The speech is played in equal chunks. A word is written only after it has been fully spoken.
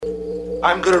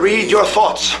I'm going to read your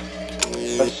thoughts.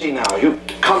 Let's see now. You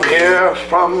come here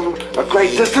from a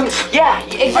great distance? Yeah,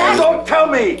 exactly. Don't tell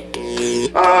me.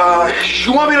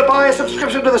 You want me to buy a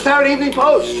subscription to the Saturday Evening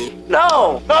Post?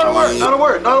 No. Not a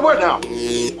word now.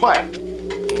 Quiet.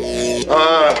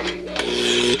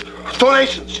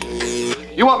 Donations.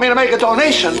 You want me to make a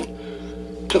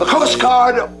donation to the Coast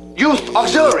Guard Youth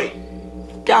Auxiliary?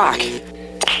 Doc,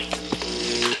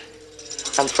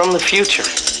 I'm from the future.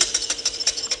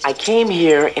 I came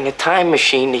here in a time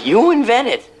machine that you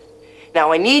invented.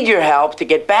 Now I need your help to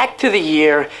get back to the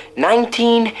year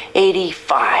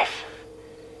 1985.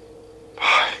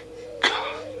 My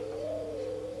God.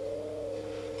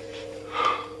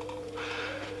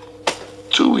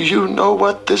 Do you know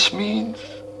what this means?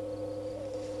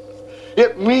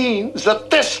 It means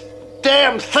that this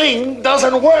damn thing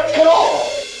doesn't work at all.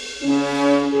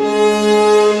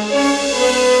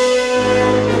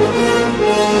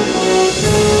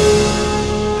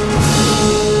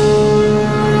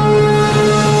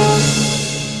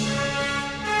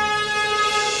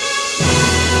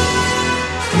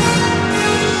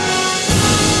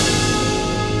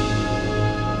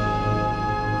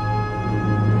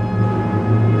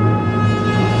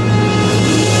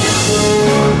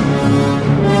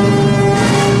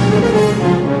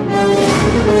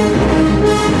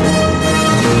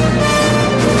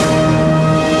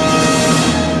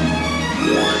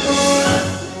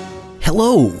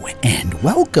 Hello, and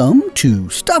welcome to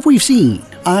Stuff We've Seen.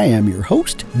 I am your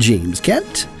host, James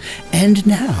Kent, and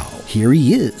now here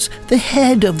he is, the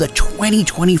head of the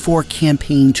 2024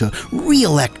 campaign to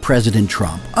re-elect President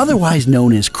Trump, otherwise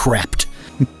known as CREPT.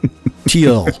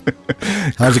 Teal.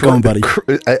 How's it going, buddy?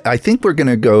 I think we're going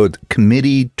to go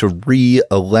committee to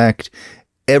re-elect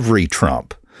every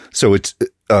Trump. So it's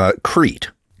Crete.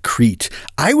 Crete.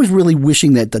 I was really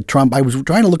wishing that I was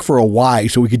trying to look for a Y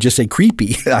so we could just say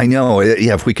creepy. I know.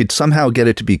 Yeah, if we could somehow get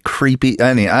it to be creepy.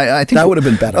 I think that would have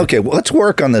been better. Okay, well, let's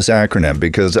work on this acronym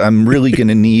because I'm really going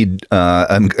to need,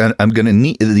 I'm going to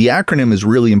need, the acronym is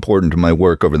really important to my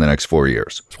work over the next 4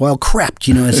 years. Well, crept,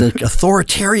 as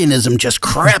authoritarianism just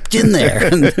crept in there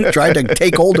and tried to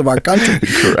take hold of our country.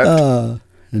 Correct.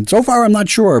 And so far, I'm not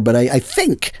sure, but I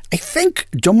think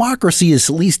democracy is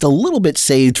at least a little bit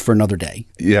saved for another day.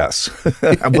 Yes.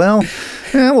 Well,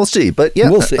 we'll see. But yeah,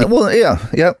 we'll see.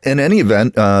 Yeah. In any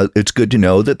event, it's good to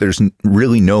know that there's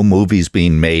really no movies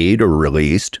being made or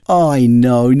released. Oh, I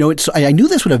know. I knew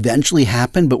this would eventually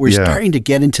happen, but we're starting to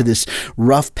get into this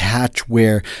rough patch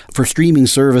where for streaming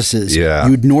services,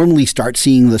 you'd normally start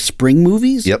seeing the spring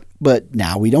movies. Yep. But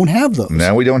now we don't have those.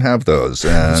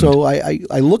 And so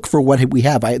I look for what we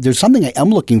have. There's something I am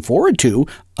looking forward to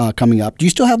coming up. Do you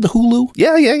still have the Hulu?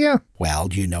 Yeah. Well,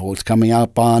 do you know what's coming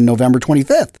up on November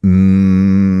 25th?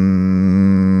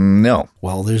 No.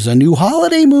 Well, there's a new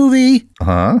holiday movie.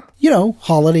 Huh?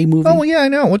 Holiday movie. Oh, yeah, I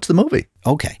know. What's the movie?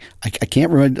 Okay. I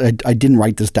can't remember. I didn't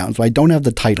write this down, so I don't have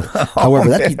the title. However,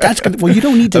 that's good. Well, you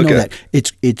don't need to know that.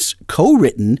 It's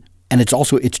co-written. And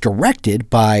it's directed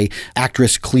by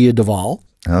actress Clea Duvall.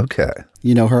 Okay.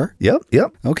 You know her? Yep.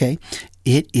 Okay.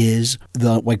 It is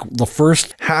the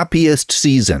first Happiest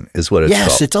Season is what it's called.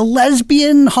 Yes, it's a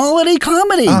lesbian holiday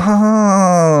comedy.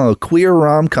 Oh, queer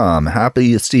rom-com,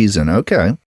 Happiest Season.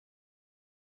 Okay.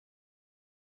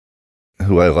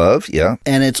 Who I love, yeah.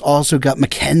 And it's also got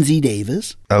Mackenzie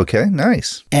Davis. Okay,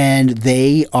 nice. And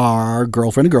they are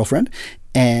girlfriend and girlfriend.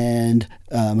 And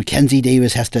Mackenzie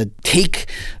Davis has to take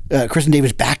Kristen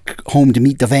Davis back home to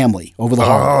meet the family over the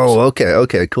holidays. Oh,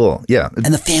 okay, cool. Yeah.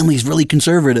 And the family's really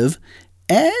conservative,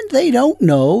 and they don't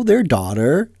know their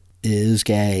daughter is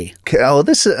gay. Okay, oh,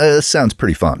 this sounds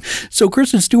pretty fun. So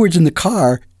Kristen Stewart's in the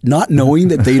car not knowing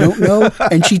that they don't know,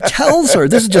 and she tells her,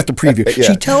 this is just a preview,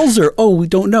 she tells her, oh, we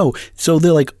don't know. So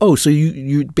they're like, oh, so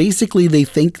you basically they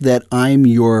think that I'm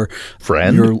your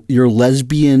friend, your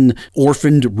lesbian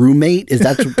orphaned roommate.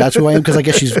 That's who I am? Because I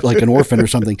guess she's like an orphan or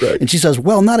something. Right. And she says,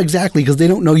 well, not exactly, because they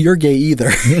don't know you're gay either.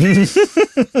 They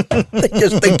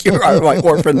just think you're my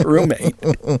orphan roommate.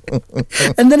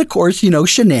 And then, of course,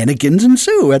 shenanigans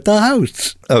ensue at the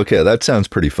house. Okay, that sounds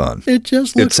pretty fun. It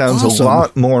just looks sounds awesome. A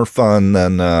lot more fun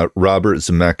than Robert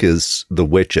Zemeckis' The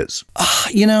Witches.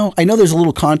 I know there's a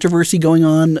little controversy going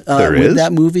on with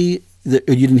that movie. You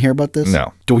didn't hear about this?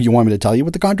 No. Do you want me to tell you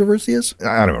what the controversy is?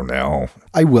 I don't know.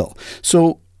 I will.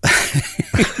 So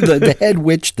the head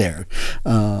witch there,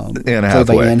 Anne Hathaway.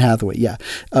 played by Anne Hathaway, yeah.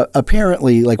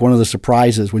 Apparently, like one of the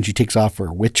surprises when she takes off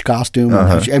her witch costume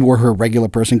or her regular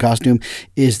person costume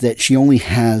is that she only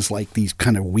has like these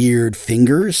kind of weird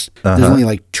fingers. There's only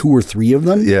like 2 or 3 of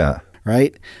them. Yeah.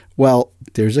 right? Well,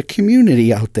 there's a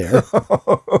community out there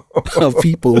of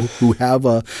people who have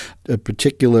a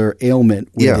particular ailment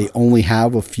where they only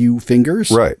have a few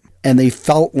fingers. Right. And they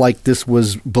felt like this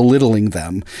was belittling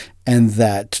them and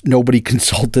that nobody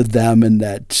consulted them and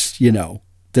that,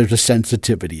 there's a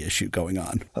sensitivity issue going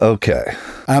on. Okay.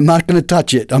 I'm not going to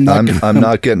touch it. I'm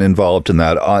not getting involved in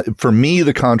that. For me,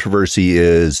 the controversy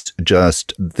is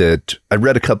just that I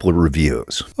read a couple of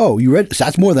reviews. Oh, you read?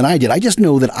 That's more than I did. I just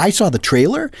know that I saw the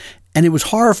trailer and it was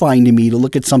horrifying to me to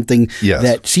look at something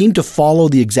that seemed to follow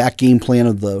the exact game plan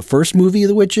of the first movie of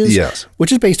the Witches,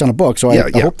 which is based on a book. So I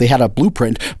hope they had a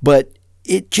blueprint, but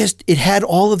it had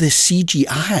all of this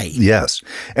CGI. Yes.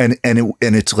 And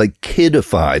it's like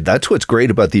kidified. That's what's great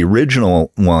about the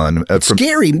original one.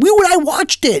 Scary. I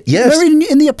watched it. Yes.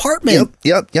 In the apartment.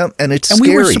 Yep. And it's scary.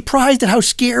 And we were surprised at how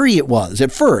scary it was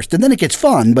at first. And then it gets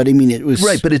fun. But I mean, it was.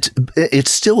 Right. But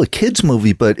it's still a kid's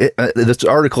movie. But this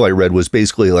article I read was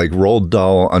basically like Roald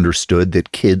Dahl understood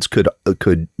that kids could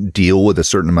deal with a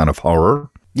certain amount of horror.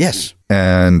 Yes.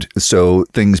 And so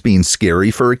things being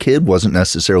scary for a kid wasn't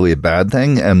necessarily a bad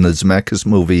thing. And the Zemeckis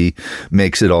movie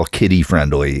makes it all kiddie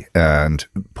friendly and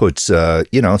puts,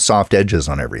 soft edges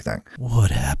on everything.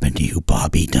 What happened to you,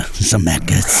 Bobby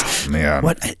Zemeckis?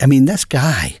 Man. This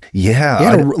guy. Yeah. He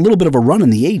had a little bit of a run in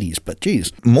the 80s, but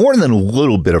geez. More than a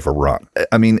little bit of a run.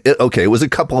 I mean, it was a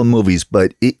couple of movies,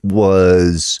 but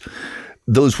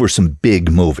those were some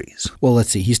big movies. Well, let's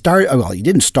see. He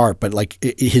didn't start, but like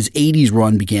his 80s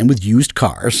run began with Used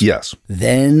Cars. Yes.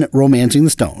 Then Romancing the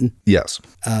Stone. Yes.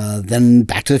 Then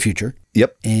Back to the Future.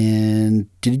 Yep. And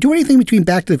did he do anything between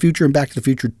Back to the Future and Back to the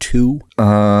Future 2?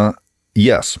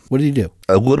 Yes. What did he do?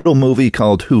 A little movie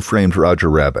called Who Framed Roger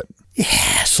Rabbit. Yeah,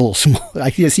 it's a little small. I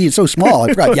see it's so small. I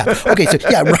forgot. Yeah. Okay. So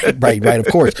yeah, right. Of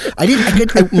course,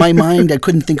 my mind, I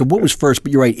couldn't think of what was first.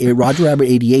 But you're right. Roger Rabbit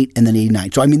 88 and then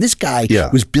 89. So I mean, this guy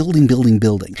was building.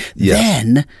 Yeah.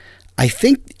 Then I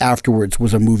think afterwards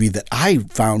was a movie that I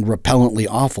found repellently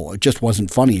awful. It just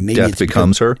wasn't funny. Maybe Death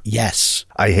Becomes Her. Yes.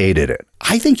 I hated it.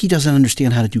 I think he doesn't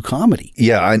understand how to do comedy.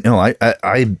 Yeah, I know.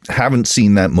 I haven't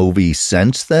seen that movie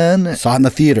since then. Saw it in the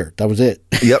theater. That was it.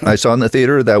 Yep, I saw it in the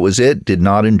theater. That was it. Did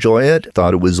not enjoy it.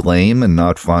 Thought it was lame and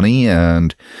not funny.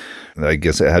 And I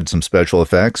guess it had some special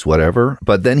effects, whatever.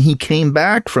 But then he came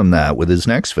back from that with his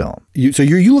next film. So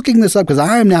you're looking this up? Because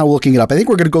I am now looking it up. I think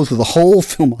we're going to go through the whole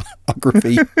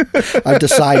filmography. I've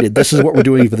decided this is what we're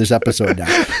doing for this episode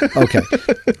now. Okay.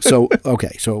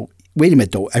 So wait a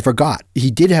minute, though. I forgot.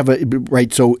 He did have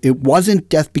right. So it wasn't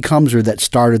Death Becomes Her that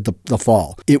started the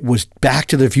fall. It was Back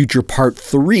to the Future Part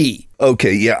 3.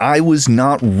 Okay, yeah, I was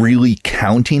not really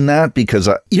counting that because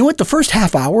you know what? The first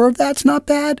half hour of that's not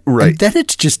bad. Right. And then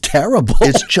it's just terrible.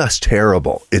 It's just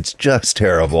terrible.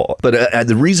 But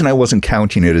the reason I wasn't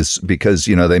counting it is because,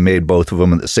 they made both of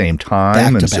them at the same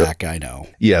time. Back to back, I know.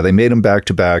 Yeah, they made them back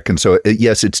to back. And so,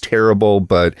 yes, it's terrible,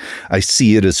 but I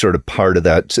see it as sort of part of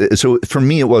that. So for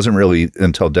me, it wasn't really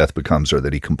until Death Becomes Her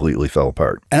that he completely fell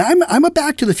apart. And I'm a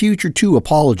Back to the Future 2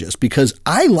 apologist because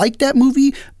I like that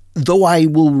movie. Though I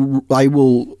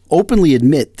will openly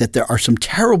admit that there are some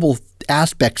terrible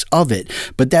aspects of it,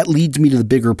 but that leads me to the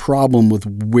bigger problem with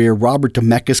where Robert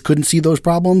Zemeckis couldn't see those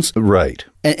problems. Right.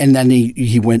 And then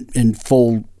he went in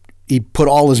full. He put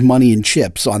all his money in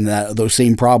chips on those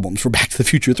same problems for Back to the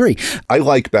Future 3. I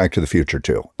like Back to the Future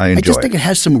too. I enjoy it. I just think it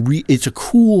has it's a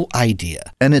cool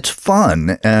idea. And it's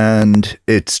fun and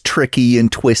it's tricky and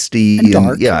twisty. And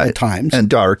dark at times. And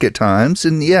dark at times.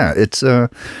 And yeah, it's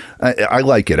I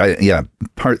like it.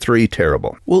 Part 3,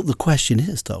 terrible. Well, the question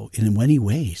is, though, in many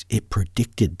ways, it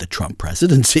predicted the Trump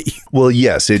presidency. Well,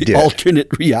 yes, it did. Alternate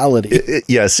reality.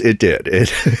 Yes, it did. Biff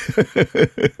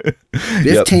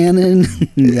Tannen.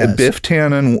 Yes. Biff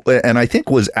Tannen, and I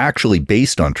think was actually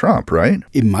based on Trump, right?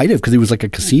 It might have, because he was like a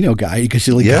casino guy, because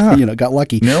he got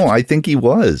lucky. No, I think he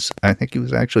was. I think he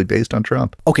was actually based on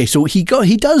Trump. Okay, so he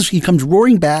comes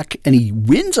roaring back, and he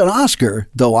wins an Oscar,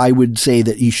 though I would say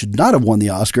that he should not have won the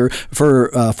Oscar, for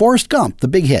Forrest Gump, the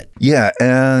big hit. Yeah,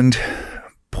 and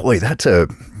boy, that's a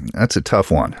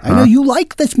tough one. I know you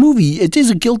like this movie. It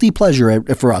is a guilty pleasure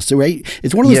for us, right?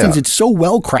 It's one of those things that's so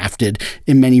well crafted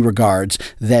in many regards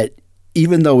that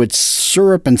even though it's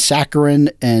syrup and saccharin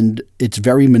and it's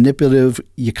very manipulative,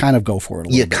 you kind of go for it a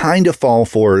little bit. You kind of fall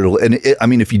for it.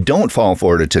 And if you don't fall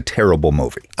for it, it's a terrible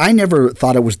movie. I never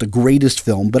thought it was the greatest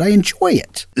film, but I enjoy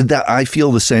it. I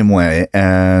feel the same way.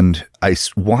 And I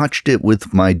watched it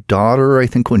with my daughter, I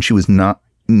think when she was 9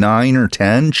 or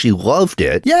 10. She loved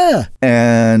it. Yeah.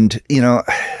 And,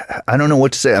 I don't know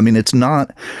what to say. I mean, it's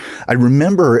not, I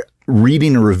remember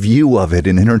reading a review of it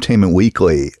in Entertainment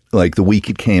Weekly, like the week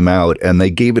it came out, and they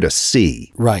gave it a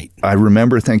C. Right. I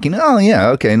remember thinking, oh, yeah,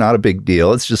 okay, not a big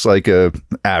deal. It's just like a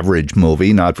average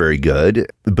movie, not very good.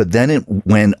 But then it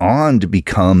went on to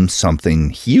become something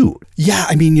huge. Yeah,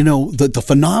 I mean, the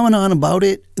phenomenon about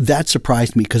it, that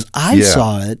surprised me because I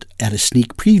saw it at a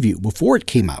sneak preview before it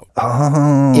came out.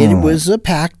 Oh. And it was a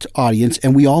packed audience,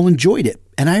 and we all enjoyed it.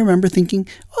 And I remember thinking,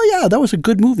 oh, yeah, that was a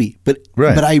good movie. But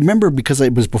I remember because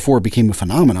it was before it became a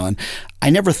phenomenon,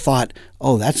 I never thought,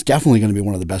 oh, that's definitely going to be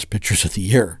one of the best pictures of the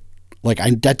year. Like,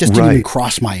 that just didn't even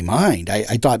cross my mind. I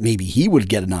thought maybe he would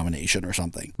get a nomination or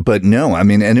something. But no, I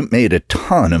mean, and it made a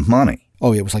ton of money.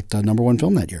 Oh, it was like the number one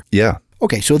film that year. Yeah.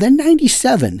 Okay, so then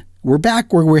 97, we're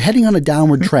back where we're heading on a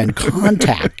downward trend.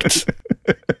 Contact,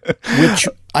 which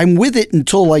I'm with it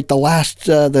until like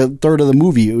the third of the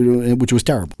movie, which was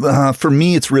terrible. For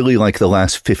me, it's really like the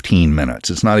last 15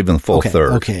 minutes. It's not even the full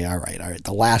third. Okay, all right.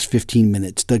 The last 15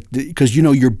 minutes, because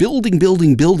you're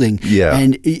building, yeah.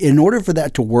 And in order for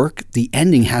that to work, the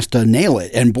ending has to nail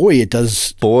it, and boy, it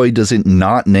does. Boy, does it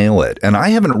not nail it. And I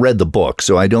haven't read the book,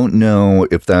 so I don't know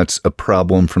if that's a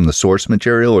problem from the source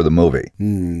material or the movie.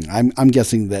 I'm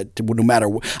guessing that no matter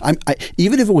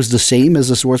even if it was the same as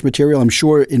the source material, I'm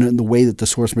sure in the way that the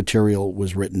source material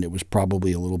was written, it was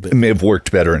probably a little bit. It may have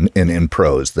worked better in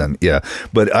prose than, yeah.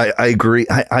 But I agree.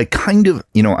 I kind of,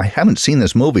 I haven't seen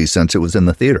this movie since it was in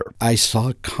the theater. I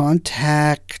saw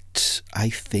Contact, I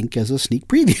think, as a sneak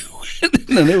preview.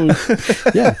 And it was,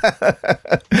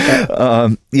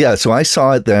 yeah. So I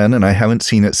saw it then, and I haven't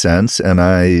seen it since, and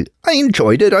I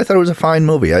enjoyed it. I thought it was a fine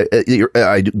movie.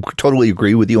 I totally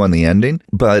agree with you on the ending,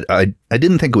 but I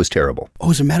didn't think it was terrible.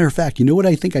 Oh, as a matter of fact, you know what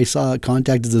I think I saw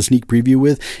Contact as a sneak preview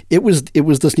with? It was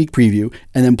the sneak preview,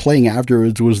 and then playing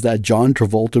afterwards was that John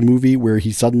Travolta movie where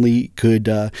he suddenly could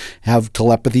have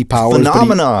telepathy powers.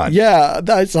 Phenomenon. Yeah,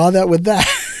 I saw that with that.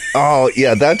 Oh,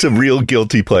 yeah, that's a real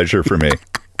guilty pleasure for me.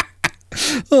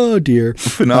 Oh, dear.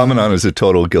 Phenomenon is a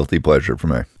total guilty pleasure for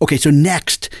me. Okay, so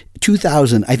next,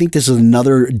 2000, I think this is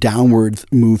another downward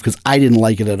move because I didn't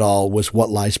like it at all, was What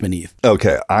Lies Beneath.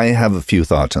 Okay, I have a few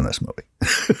thoughts on this movie.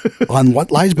 On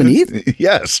What Lies Beneath?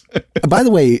 Yes. By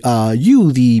the way,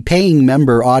 you, the paying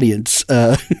member audience,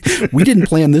 we didn't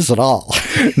plan this at all.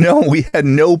 No, we had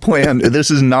no plan. This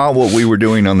is not what we were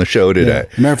doing on the show today.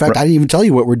 Yeah. Matter of fact, I didn't even tell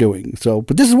you what we're doing.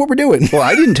 But this is what we're doing. Well,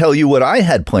 I didn't tell you what I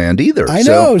had planned either. I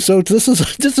know. So this is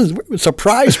a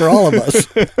surprise for all of us.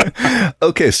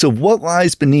 Okay, so What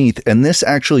Lies Beneath, and this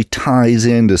actually ties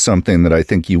into something that I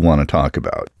think you want to talk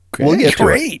about. Okay, we'll get to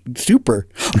it. Super.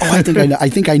 Oh, I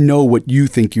think I know what you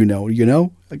think you know.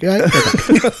 Okay.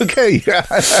 Okay. Yeah.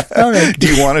 All right.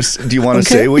 Do you want to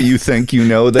say what you think you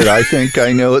know that I think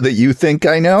I know that you think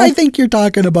I know? I think you're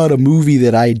talking about a movie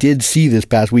that I did see this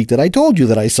past week that I told you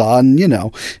that I saw, and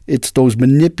it's those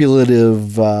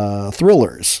manipulative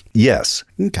thrillers. Yes.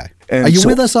 Okay. And are you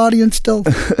with us, audience, still?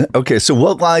 Okay, so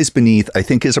What Lies Beneath, I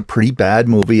think, is a pretty bad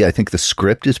movie. I think the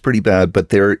script is pretty bad, but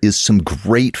there is some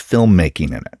great filmmaking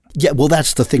in it. Yeah, well,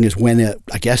 that's the thing is when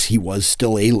I guess he was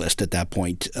still A-list at that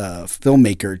point,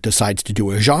 filmmaker decides to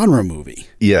do a genre movie.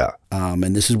 Yeah.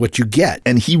 And this is what you get.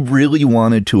 And he really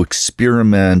wanted to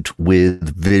experiment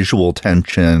with visual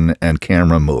tension and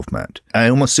camera movement. I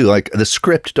almost feel like the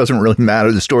script doesn't really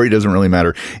matter. The story doesn't really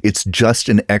matter. It's just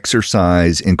an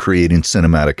exercise in creating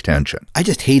cinematic tension. I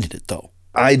just hated it, though.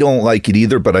 I don't like it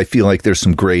either, but I feel like there are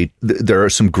some great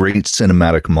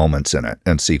cinematic moments in it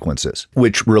and sequences,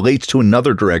 which relates to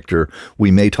another director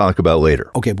we may talk about later.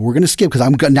 Okay, but we're going to skip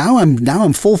because now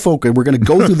I'm full focus. We're going to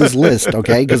go through this list,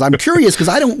 okay? Because I'm curious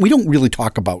because we don't really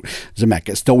talk about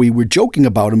Zemeckis, though we were joking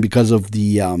about him because of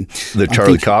the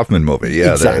Charlie Kaufman movie.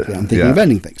 Yeah, exactly. I'm thinking of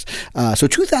ending things. So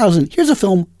 2000. Here's a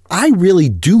film I really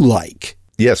do like.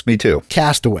 Yes, me too.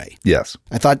 Castaway. Yes,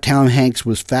 I thought Tom Hanks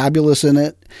was fabulous in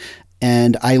it.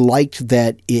 And I liked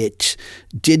that it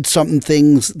did some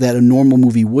things that a normal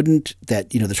movie wouldn't, that,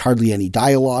 there's hardly any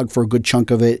dialogue for a good chunk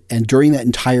of it. And during that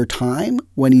entire time,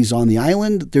 when he's on the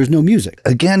island, there's no music.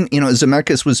 Again,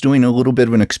 Zemeckis was doing a little bit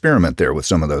of an experiment there with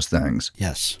some of those things.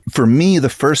 Yes. For me, the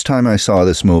first time I saw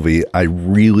this movie, I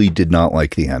really did not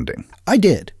like the ending. I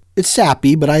did. It's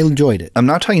sappy, but I enjoyed it. I'm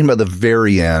not talking about the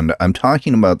very end. I'm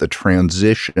talking about the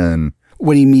transition.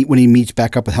 When he meets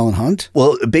back up with Helen Hunt?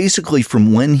 Well, basically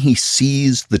from when he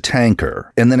sees the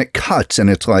tanker, and then it cuts, and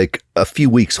it's like a few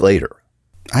weeks later.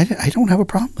 I don't have a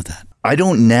problem with that. I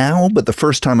don't now, but the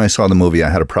first time I saw the movie, I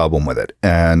had a problem with it.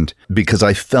 And because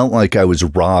I felt like I was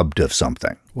robbed of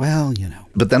something. Well,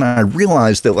 But then I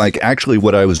realized that, like, actually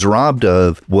what I was robbed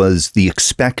of was the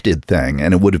expected thing.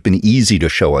 And it would have been easy to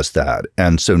show us that.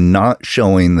 And so not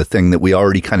showing the thing that we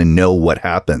already kind of know what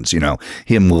happens,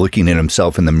 him looking at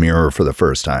himself in the mirror for the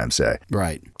first time, say.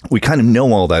 Right. We kind of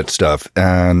know all that stuff.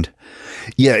 And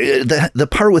yeah, the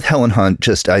part with Helen Hunt,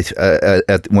 just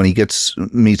when he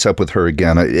meets up with her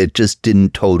again, it just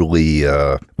didn't totally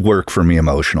work for me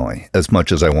emotionally as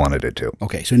much as I wanted it to.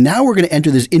 Okay, so now we're going to enter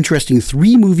this interesting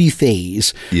 3-movie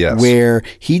phase where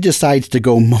he decides to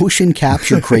go motion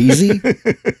capture crazy.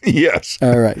 Yes.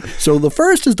 All right. So the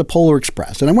first is the Polar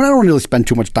Express. And I don't really spend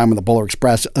too much time on the Polar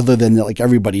Express other than like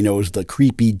everybody knows the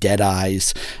creepy dead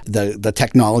eyes. The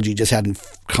technology just hadn't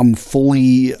come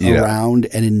fully around.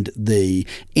 And in the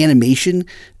animation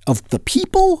of the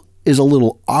people is a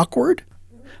little awkward.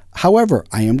 However,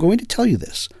 I am going to tell you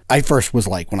this. I first was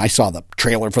like, when I saw the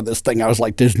trailer for this thing, I was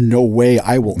like, there's no way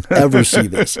I will ever see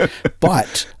this.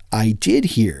 But I did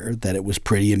hear that it was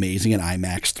pretty amazing in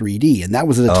IMAX 3D. And that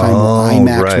was at a time when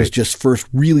IMAX was just first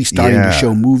really starting to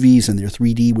show movies, and their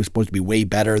 3D was supposed to be way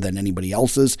better than anybody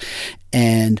else's.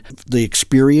 And the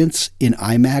experience in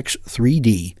IMAX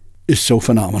 3D is so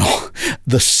phenomenal.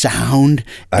 The sound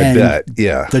and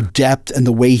the depth and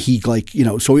the way he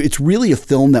so it's really a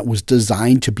film that was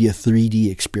designed to be a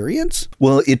 3D experience.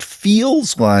 Well, it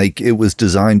feels like it was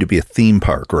designed to be a theme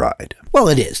park ride. Well,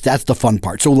 it is. That's the fun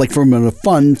part. So like from a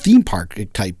fun theme park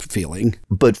type feeling.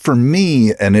 But for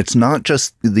me, and it's not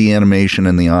just the animation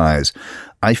and the eyes,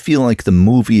 I feel like the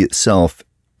movie itself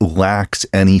lacks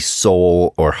any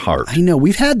soul or heart. I know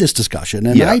we've had this discussion,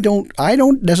 and I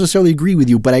don't necessarily agree with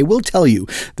you, but I will tell you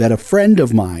that a friend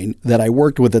of mine that I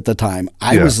worked with at the time,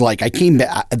 I was like, I came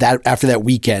back after that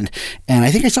weekend, and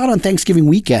I think I saw it on Thanksgiving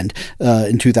weekend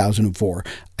in 2004.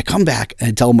 I come back and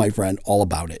I tell my friend all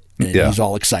about it, and he's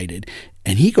all excited.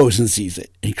 And he goes and sees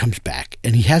it, and he comes back,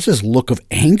 and he has this look of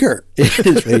anger in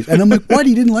his face. And I'm like, what?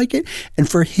 He didn't like it? And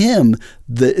for him,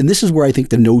 and this is where I think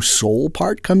the no soul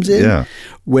part comes in. Yeah.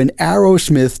 When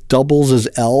Aerosmith doubles as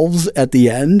elves at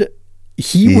the end,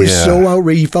 he was so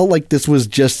outraged. He felt like this was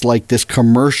just like this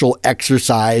commercial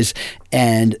exercise,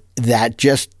 and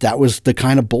that was the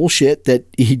kind of bullshit that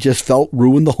he just felt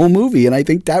ruined the whole movie. And I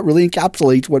think that really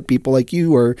encapsulates what people like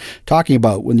you are talking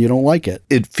about when you don't like it.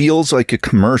 It feels like a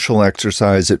commercial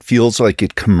exercise. It feels like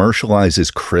it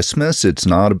commercializes Christmas. It's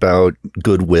not about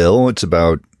goodwill. It's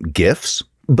about gifts.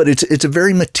 But it's a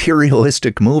very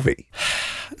materialistic movie.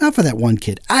 Not for that one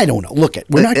kid. I don't know. Look,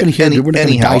 we're not going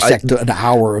to dissect an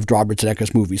hour of Robert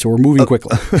Zemeckis movie, so we're moving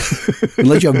quickly.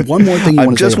 Unless you have one more thing you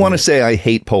want to say. I just want to say I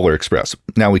hate Polar Express.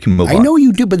 Now we can move on. I know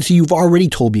you do, but see, you've already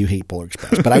told me you hate Polar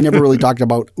Express, but I never really talked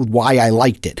about why I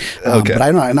liked it. Okay. But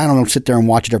I don't sit there and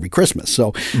watch it every Christmas.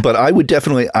 So, but I would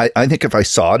definitely, I think if I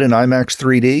saw it in IMAX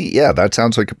 3D, that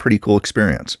sounds like a pretty cool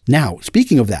experience. Now,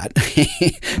 speaking of that,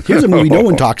 here's a movie no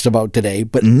one talks about today,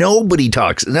 but nobody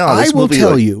talks. No, I will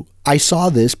tell you, I saw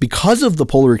this because of the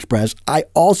Polar Express. I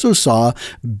also saw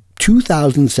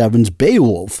 2007's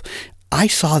Beowulf. I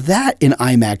saw that in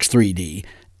IMAX 3D,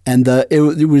 and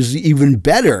it was even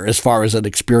better as far as an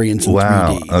experience in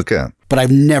 3D. Okay. But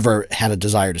I've never had a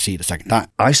desire to see it a second time.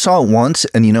 I saw it once,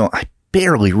 and I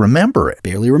barely remember it.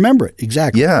 Barely remember it,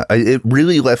 exactly. Yeah, it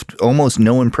really left almost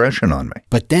no impression on me.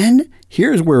 But then,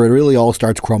 here's where it really all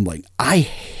starts crumbling. I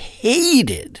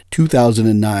hated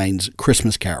 2009's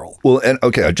Christmas Carol. Well, and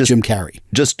okay, Jim Carrey.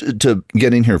 Just to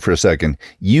get in here for a second,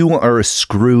 you are a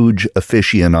Scrooge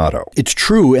aficionado. It's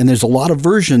true, and there's a lot of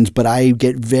versions, but I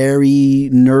get very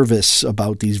nervous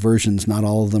about these versions. Not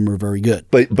all of them are very good.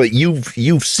 But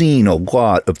you've seen a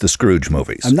lot of the Scrooge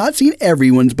movies. I've not seen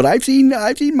everyone's, but I've seen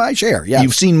my share. Yes.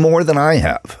 You've seen more than I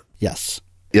have. Yes.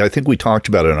 Yeah, I think we talked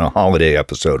about it in a holiday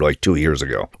episode like 2 years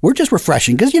ago. We're just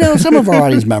refreshing because, some of our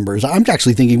audience members, I'm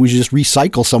actually thinking we should just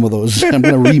recycle some of those. I'm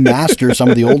going to remaster some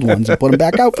of the old ones and put them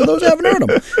back out for those who haven't heard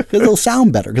them because they'll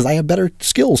sound better because I have better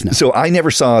skills now. So I never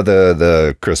saw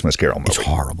the Christmas Carol movie. It's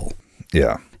horrible.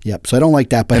 Yeah. Yep. So I don't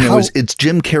like that. But it's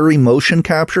Jim Carrey motion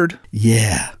captured?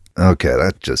 Yeah. Okay,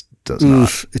 that just does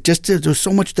not. It just there's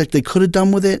so much that they could have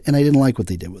done with it, and I didn't like what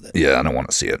they did with it. Yeah, I don't want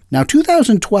to see it. Now,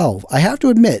 2012, I have to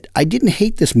admit, I didn't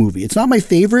hate this movie. It's not my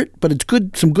favorite, but it's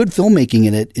good. Some good filmmaking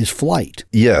in it is Flight.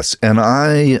 Yes, and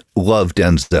I love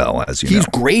Denzel, as you know. He's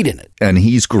great in it. And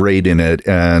he's great in it,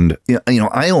 and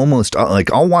I almost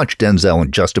I'll watch Denzel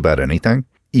in just about anything,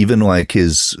 even like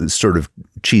his sort of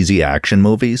cheesy action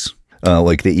movies.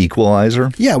 like The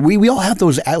Equalizer. Yeah, we all have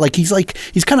those.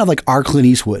 He's kind of like our Clint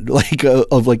Eastwood,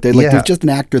 there's just an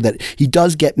actor that he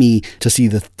does get me to see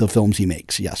the films he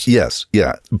makes. Yes,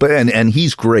 yeah, but and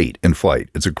he's great in Fight.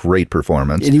 It's a great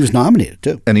performance, and he was nominated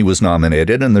too. And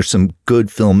there's some good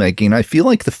filmmaking. I feel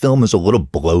like the film is a little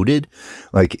bloated,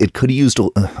 like it could have used a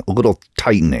little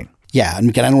tightening. Yeah, and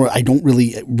again, I don't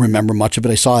really remember much of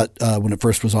it. I saw it when it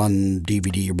first was on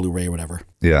DVD or Blu-ray or whatever.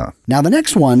 Yeah. Now, the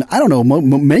next one, I don't know,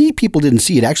 many people didn't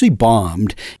see it. It actually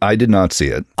bombed. I did not see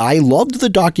it. I loved the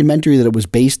documentary that it was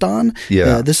based on.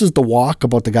 Yeah. This is The Walk,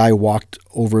 about the guy who walked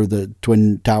over the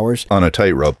Twin Towers. On a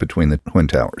tightrope between the Twin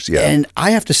Towers, yeah. And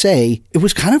I have to say, it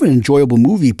was kind of an enjoyable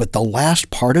movie, but the last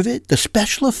part of it, the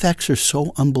special effects are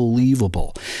so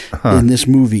unbelievable in this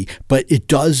movie. But it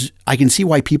does, I can see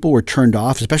why people were turned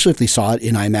off, especially if they saw it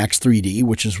in IMAX 3D,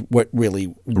 which is what really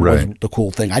was the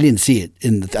cool thing. I didn't see it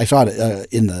I saw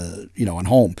it on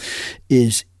home,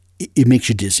 is it makes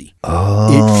you dizzy.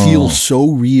 Oh. It feels so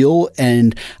real.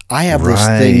 And I have this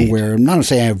thing where, I'm not going to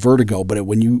say I have vertigo, but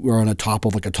when you are on the top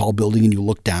of like a tall building and you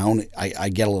look down, I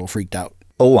get a little freaked out.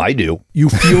 Oh, I do. You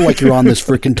feel like you're on this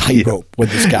freaking tightrope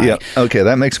with this guy. Yeah. Okay,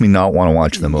 that makes me not want to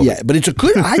watch the movie. Yeah, but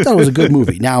I thought it was a good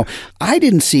movie. Now, I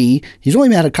didn't see, he's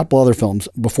only had a couple other films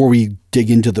before we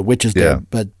dig into The Witches there,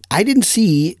 but I didn't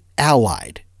see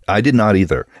Allied. I did not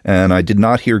either, and I did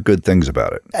not hear good things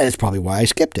about it. That's probably why I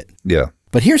skipped it. Yeah.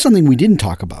 But here's something we didn't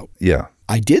talk about. Yeah.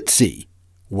 I did see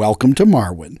Welcome to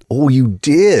Marwen. Oh, you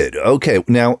did? Okay.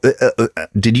 Now,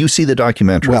 did you see the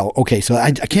documentary? Well, okay. So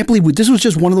I can't believe this was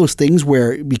just one of those things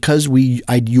where because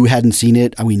you hadn't seen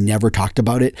it and we never talked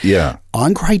about it. Yeah.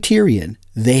 On Criterion,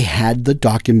 they had the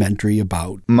documentary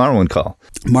about Marwen Call.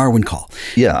 Marwen Call.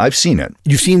 Yeah, I've seen it.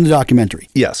 You've seen the documentary?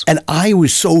 Yes. And I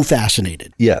was so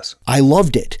fascinated. Yes. I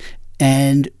loved it.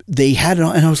 And they had it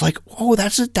on, and I was like, oh,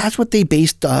 that's what they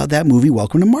based that movie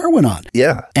Welcome to Marwen on.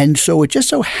 Yeah. And so it just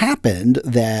so happened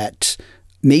that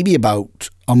maybe about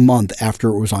a month after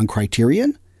it was on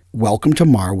Criterion, Welcome to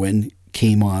Marwen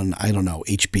came on, I don't know,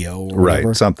 HBO or whatever.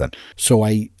 Right, something. So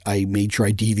I made sure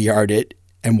I DVR'd it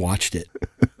and watched it.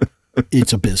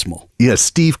 It's abysmal. Yeah,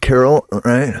 Steve Carell,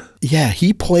 right? Yeah,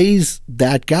 he plays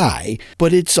that guy,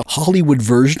 but it's a Hollywood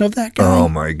version of that guy. Oh,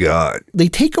 my God. They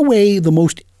take away the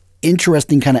most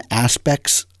interesting kind of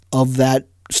aspects of that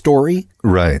story.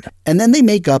 Right. And then they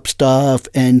make up stuff.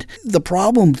 And the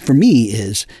problem for me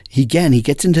is, he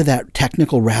gets into that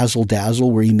technical razzle dazzle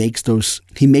where he makes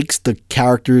the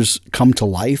characters come to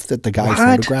life that the guy's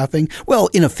photographing. Well,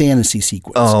 in a fantasy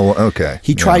sequence. Oh, okay.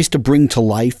 He tries to bring to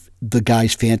life the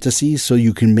guy's fantasies so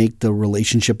you can make the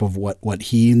relationship of what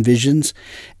he envisions.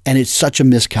 And it's such a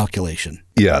miscalculation.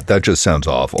 Yeah, that just sounds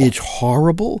awful. It's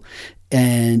horrible.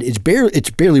 And it's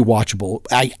barely watchable.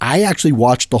 I actually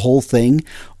watched the whole thing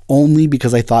only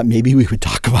because I thought maybe we would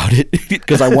talk about it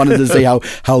because I wanted to say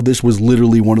how this was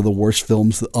literally one of the worst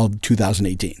films of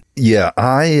 2018. Yeah,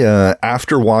 I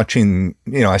after watching,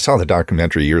 I saw the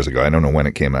documentary years ago. I don't know when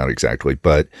it came out exactly,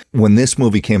 but when this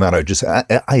movie came out,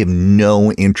 I have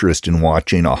no interest in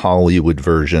watching a Hollywood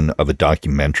version of a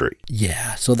documentary.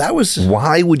 Yeah, so that was...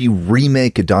 Why would you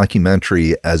remake a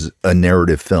documentary as a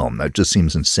narrative film? That just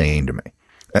seems insane to me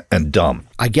and dumb.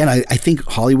 Again, I think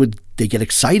Hollywood, they get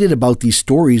excited about these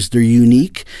stories. They're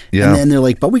unique. Yeah. And then they're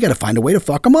like, but we got to find a way to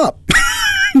fuck them up.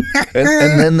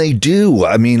 and then they do.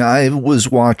 I mean, I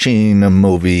was watching a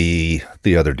movie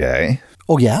the other day.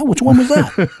 Oh, yeah? Which one was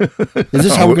that? Is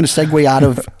this how we're going to segue out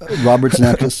of Robert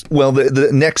Zemeckis? Well, the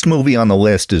next movie on the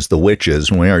list is The Witches,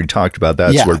 and we already talked about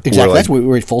that. Yeah, so exactly.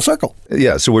 We're at full circle.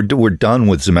 Yeah, so we're done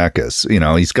with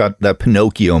Zemeckis. He's got that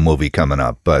Pinocchio movie coming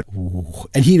up, but...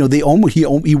 And he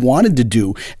wanted to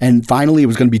do, and finally it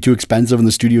was going to be too expensive and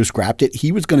the studio scrapped it.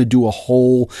 He was going to do a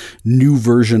whole new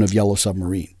version of Yellow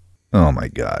Submarine. Oh, my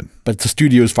God. But the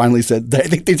studios finally said, I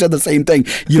think they said the same thing.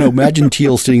 Imagine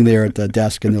Teal sitting there at the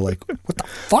desk and they're like, what the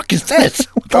fuck is this?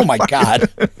 Oh, my God.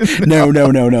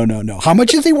 No. How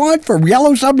much does he want for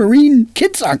Yellow Submarine?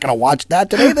 Kids aren't going to watch that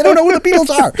today. They don't know who the Beatles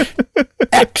are.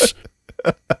 X.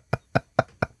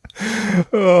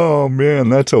 Oh, man,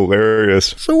 that's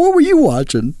hilarious. So what were you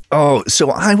watching? Oh, so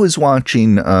I was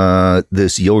watching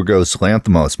this Yorgos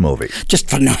Lanthimos movie. Just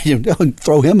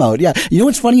throw him out. Yeah. You know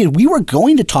what's funny? We were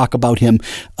going to talk about him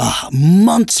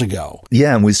months ago.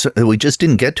 Yeah, and we just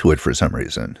didn't get to it for some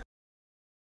reason.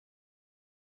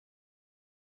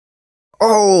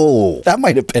 Oh, that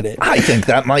might have been it. I think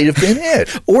that might have been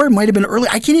it. Or it might have been early.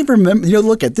 I can't even remember.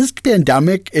 Look at this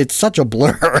pandemic. It's such a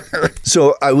blur.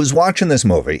 So I was watching this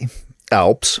movie,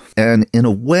 Alps, and in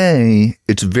a way,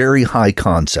 it's very high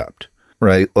concept.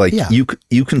 right? Like Yeah.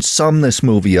 you can sum this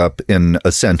movie up in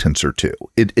a sentence or two.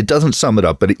 It doesn't sum it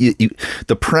up, but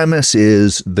the premise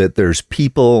is that there's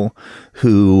people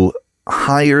who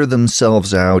hire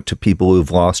themselves out to people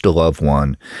who've lost a loved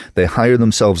one. They hire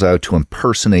themselves out to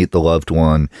impersonate the loved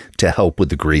one to help with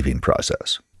the grieving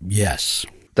process. Yes.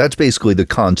 That's basically the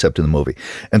concept of the movie.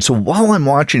 And so while I'm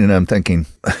watching it, I'm thinking,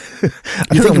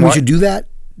 You think we should do that?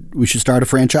 We should start a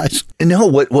franchise? No,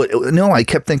 no, I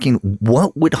kept thinking,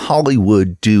 what would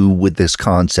Hollywood do with this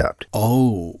concept?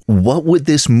 Oh. What would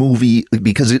this movie,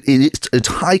 because it's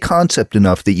high concept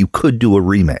enough that you could do a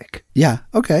remake, Yeah.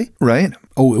 Okay. right?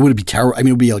 Oh, it would be terrible. I mean,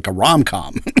 it would be like a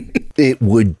rom-com. It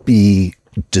would be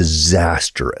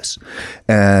disastrous.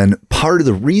 And part of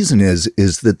the reason is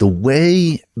that the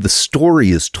way the story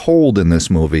is told in this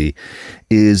movie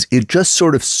is it just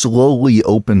sort of slowly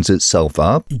opens itself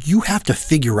up. You have to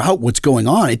figure out what's going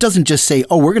on. It doesn't just say,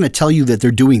 oh, we're going to tell you that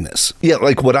they're doing this. Yeah,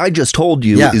 like what I just told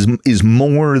you Yeah. is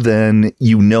more than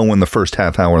you know in the first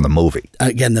half hour of the movie.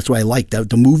 Again, that's why I like that.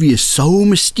 The movie is so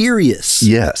mysterious.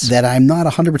 Yes. That I'm not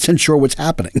 100% sure what's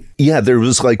happening. Yeah, there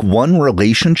was like one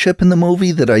relationship in the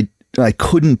movie that I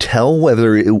couldn't tell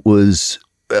whether it was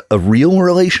a real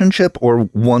relationship or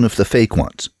one of the fake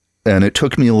ones. And it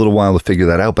took me a little while to figure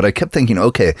that out. But I kept thinking,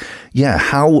 okay, yeah,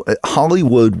 how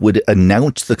Hollywood would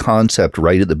announce the concept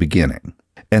right at the beginning.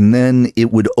 And then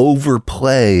it would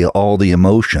overplay all the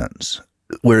emotions.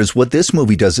 Whereas what this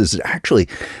movie does is it actually,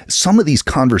 some of these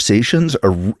conversations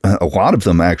are, a lot of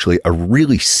them actually are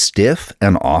really stiff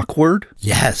and awkward.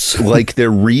 Yes. Like they're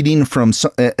reading from,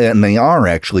 and they are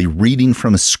actually reading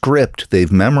from a script they've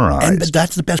memorized. And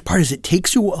that's the best part is it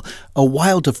takes you a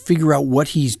while to figure out what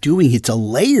he's doing. It's a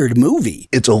layered movie.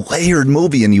 It's a layered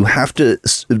movie and you have to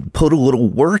put a little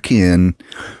work in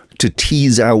to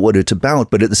tease out what it's about.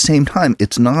 But at the same time,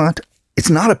 it's not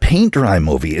a paint dry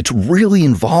movie. It's really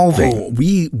involving.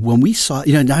 Oh, when we saw,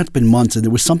 now it's been months and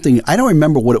there was something, I don't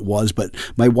remember what it was, but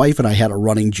my wife and I had a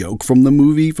running joke from the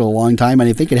movie for a long time. And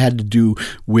I think it had to do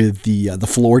with the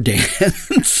floor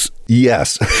dance.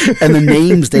 Yes. And the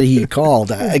names that he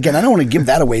called. Again, I don't want to give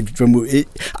that away from it.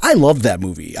 I love that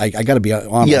movie. I got to be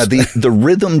honest. Yeah, the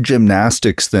rhythm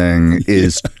gymnastics thing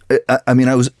is, I mean,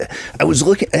 I was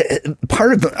looking,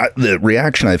 part of the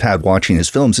reaction I've had watching his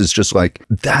films is just like,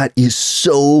 that is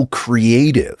so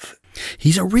creative.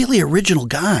 He's a really original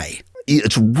guy.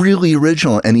 It's really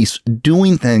original, and he's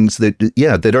doing things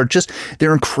that are just,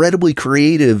 they're incredibly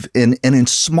creative and in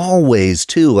small ways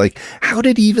too. Like, how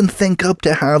did he even think up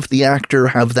to have the actor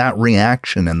have that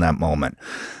reaction in that moment?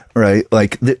 Right?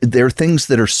 Like there are things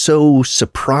that are so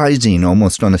surprising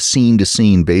almost on a scene to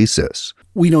scene basis.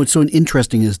 It's so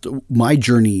interesting is my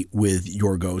journey with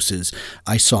Yorgos is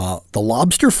I saw The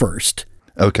Lobster first.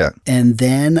 Okay. And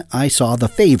then I saw The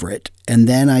Favorite. And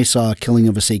then I saw Killing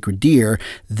of a Sacred Deer.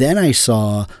 Then I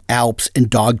saw Alps and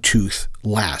Dogtooth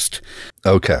last.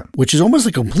 Okay. Which is almost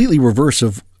like completely reverse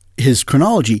of his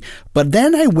chronology. But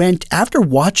then I went, after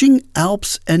watching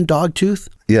Alps and Dogtooth,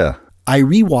 yeah, I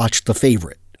rewatched The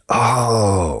Favorite.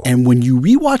 Oh. And when you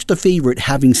rewatch The Favorite,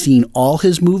 having seen all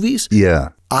his movies, yeah,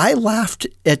 I laughed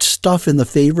at stuff in The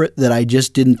Favorite that I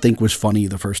just didn't think was funny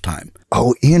the first time.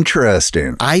 Oh,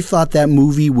 interesting. I thought that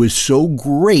movie was so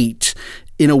great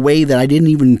in a way that I didn't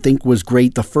even think was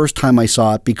great the first time I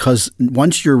saw it, because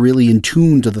once you're really in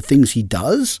tune to the things he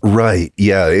does. Right.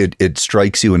 Yeah. It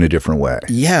strikes you in a different way.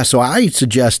 Yeah. So I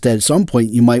suggest that at some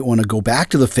point you might want to go back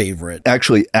to The Favorite.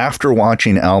 Actually, after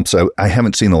watching Alps, I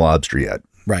haven't seen The Lobster yet.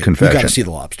 Right. Confession. You got to see The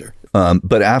Lobster.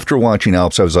 But after watching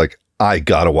Alps, I was like, I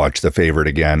got to watch The Favorite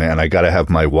again, and I got to have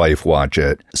my wife watch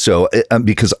it. So,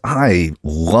 because I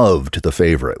loved The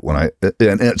Favorite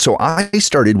and so I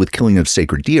started with Killing of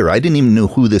Sacred Deer. I didn't even know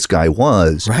who this guy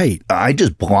was. Right. I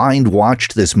just blind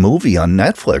watched this movie on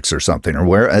Netflix or something, or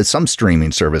where some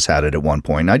streaming service had it at one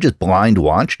point. And I just blind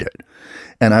watched it.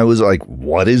 And I was like,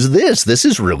 what is this? This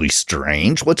is really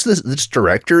strange. What's this? This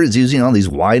director is using all these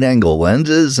wide angle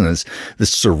lenses and this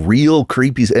surreal,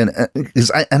 creepy, and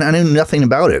I knew nothing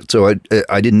about it. So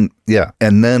I didn't. Yeah.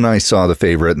 And then I saw The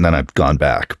Favorite, and then I've gone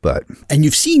back. And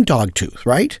you've seen Dogtooth,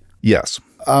 right? Yes.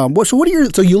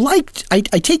 So you liked, I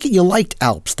take it you liked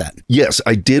Alps then? Yes,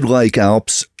 I did like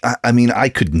Alps. I mean, I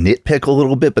could nitpick a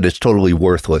little bit, but it's totally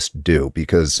worthless to do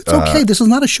because it's okay. This is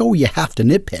not a show where you have to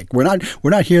nitpick. We're not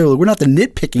here. We're not the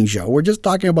nitpicking show. We're just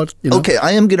talking about, Okay,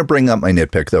 I am going to bring up my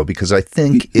nitpick though, because I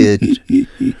think it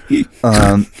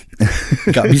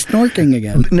got me snorking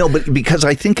again. No, but because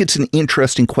I think it's an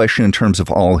interesting question in terms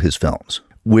of all his films,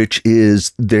 which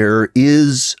is there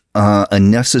is a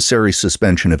necessary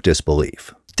suspension of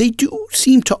disbelief. They do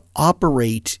seem to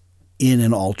operate in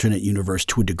an alternate universe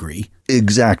to a degree.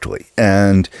 Exactly.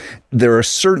 And there are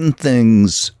certain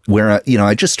things where,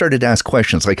 I just started to ask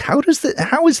questions like, how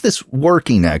is this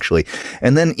working actually?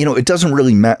 And then, it doesn't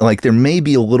really matter. Like there may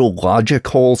be a little logic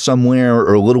hole somewhere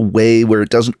or a little way where it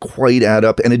doesn't quite add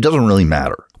up, and it doesn't really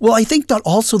matter. Well, I think that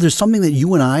also there's something that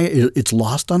you and I, it's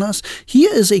lost on us. He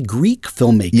is a Greek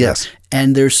filmmaker. Yes.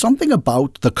 And there's something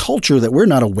about the culture that we're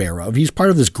not aware of. He's part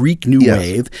of this Greek New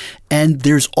Wave. And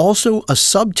there's also a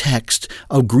subtext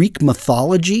of Greek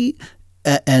mythology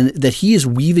and that he is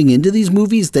weaving into these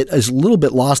movies that is a little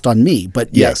bit lost on me. But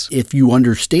yes, if you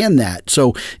understand that.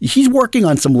 So he's working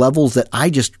on some levels that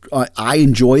I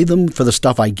enjoy them for the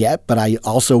stuff I get, but I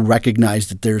also recognize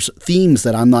that there's themes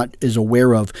that I'm not as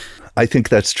aware of. I think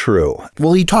that's true.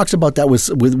 Well, he talks about that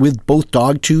with both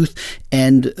Dogtooth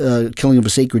and Killing of a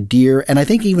Sacred Deer. And I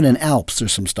think even in Alps,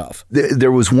 there's some stuff.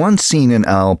 There was one scene in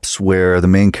Alps where the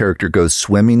main character goes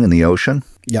swimming in the ocean.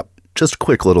 Yep. Just a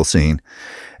quick little scene.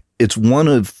 It's one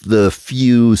of the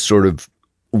few sort of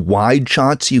wide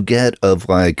shots you get of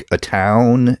like a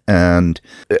town and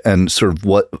sort of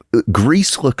what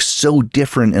Greece looks so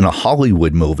different in a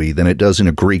Hollywood movie than it does in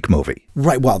a Greek movie.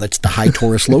 Right. Well, that's the high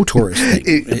tourist, low tourist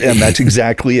thing. And that's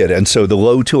exactly it. And so the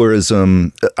low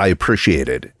tourism I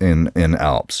appreciated in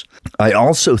Alps. I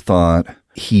also thought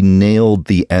he nailed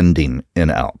the ending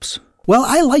in Alps. Well,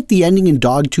 I like the ending in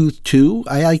Dogtooth too.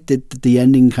 I like that the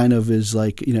ending kind of is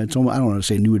like, it's almost, I don't want to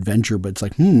say a new adventure, but it's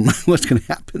like, what's going to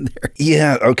happen there?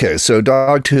 Yeah. Okay. So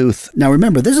Dogtooth. Now,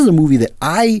 remember, this is a movie that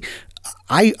I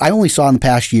only saw in the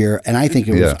past year, and I think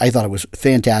I thought it was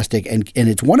fantastic. And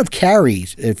it's one of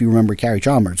Carrie's, if you remember Carrie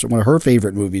Chalmers, one of her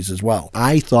favorite movies as well.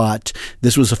 I thought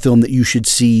this was a film that you should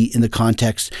see in the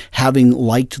context, having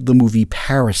liked the movie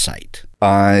Parasite.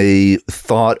 I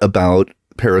thought about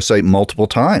Parasite multiple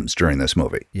times during this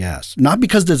movie. Yes. Not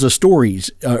because the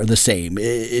stories are the same.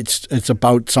 It's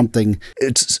about something.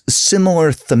 It's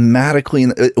similar thematically.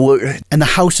 And the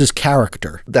house's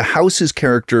character. The house's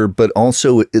character, but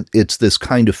also it's this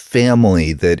kind of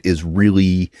family that is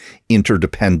really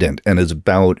interdependent and is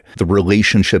about the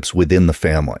relationships within the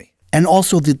family. And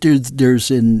also that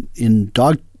there's in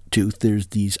Dogtooth, there's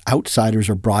these outsiders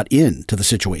are brought in to the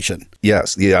situation.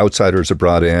 Yes, the outsiders are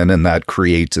brought in, and that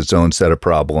creates its own set of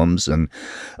problems. And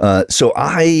so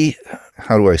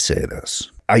how do I say this?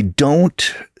 I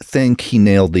don't think he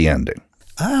nailed the ending.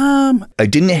 I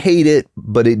didn't hate it,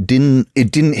 but it didn't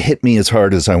hit me as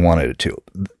hard as I wanted it to.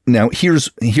 Now, here's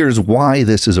why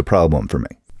this is a problem for me.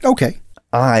 Okay.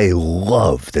 I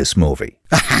love this movie.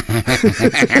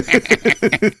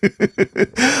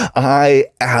 I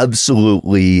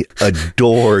absolutely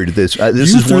adored this.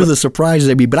 You threw the surprises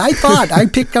at me, but I thought I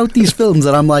picked out these films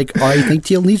and I'm like, oh, I think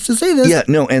Teal needs to say this. Yeah,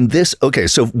 no, and this, okay,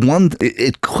 so one,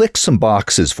 it clicks some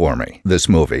boxes for me, this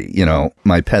movie,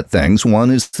 my pet things.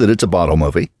 One is that it's a bottle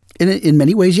movie. In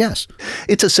many ways, yes.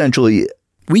 It's essentially...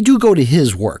 We do go to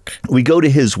his work. We go to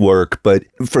his work, but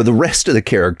for the rest of the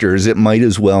characters, it might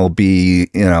as well be,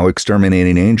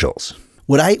 Exterminating Angels.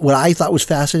 What I thought was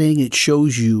fascinating, it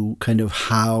shows you kind of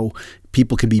how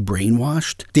people can be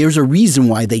brainwashed. There's a reason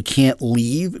why they can't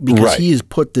leave because he has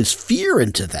put this fear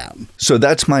into them. So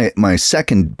that's my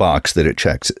second box that it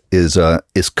checks is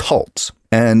cults.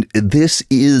 And this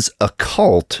is a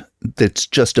cult that's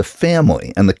just a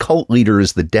family, and the cult leader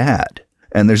is the dad.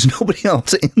 And there's nobody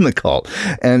else in the cult.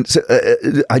 And so,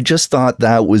 I just thought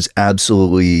that was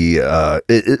absolutely,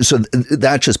 so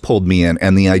that just pulled me in.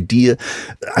 And the idea,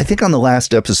 I think on the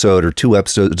last episode or 2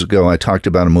 episodes ago, I talked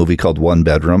about a movie called One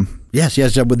Bedroom. Yes,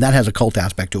 but that has a cult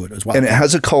aspect to it as well. And it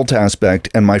has a cult aspect.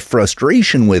 And my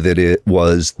frustration with it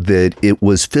was that it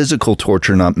was physical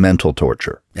torture, not mental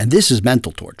torture. And this is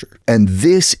mental torture. And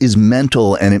this is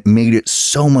mental, and it made it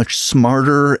so much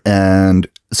smarter and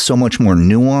so much more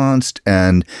nuanced,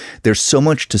 and there's so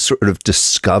much to sort of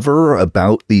discover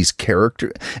about these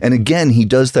characters. And again, he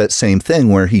does that same thing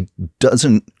where he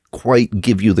doesn't quite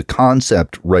give you the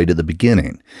concept right at the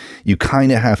beginning. You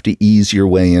kind of have to ease your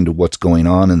way into what's going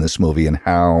on in this movie and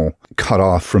how cut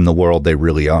off from the world they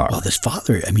really are. Well, this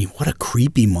father, what a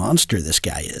creepy monster this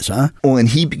guy is, huh? Well, and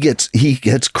he gets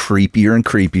creepier and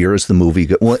creepier as the movie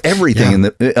goes. Well, everything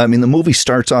the movie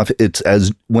starts off, it's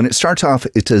as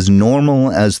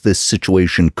normal as this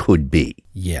situation could be.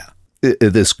 Yeah.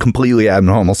 This completely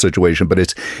abnormal situation, but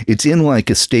it's in like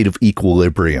a state of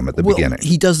equilibrium at the beginning.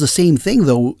 He does the same thing,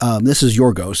 though. This is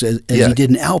Yorgos, as he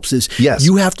did in Alps.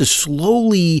 You have to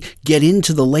slowly get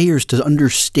into the layers to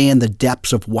understand the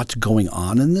depths of what's going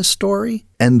on in this story.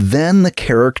 And then the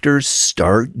characters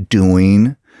start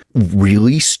doing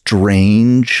really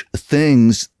strange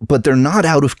things, but they're not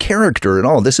out of character at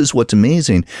all. This is what's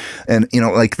amazing. And,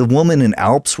 like the woman in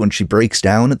Alps, when she breaks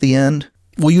down at the end.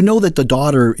 Well, you know that the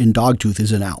daughter in Dogtooth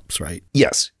is in Alps, right?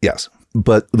 Yes.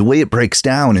 But the way it breaks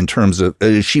down in terms of,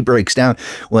 she breaks down,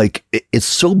 like, it's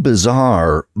so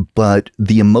bizarre, but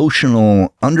the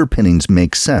emotional underpinnings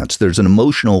make sense. There's an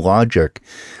emotional logic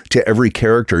to every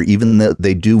character, even though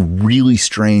they do really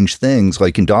strange things,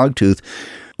 like in Dogtooth,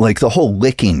 like the whole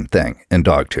licking thing in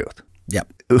Dogtooth.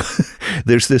 Yep.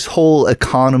 There's this whole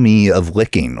economy of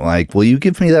licking. Like, will you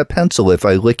give me that pencil if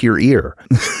I lick your ear?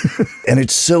 And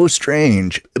it's so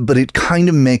strange, but it kind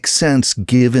of makes sense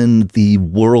given the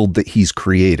world that he's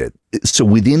created. So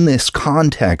within this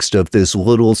context of this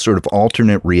little sort of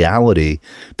alternate reality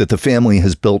that the family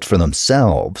has built for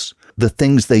themselves, the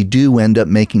things they do end up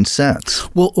making sense.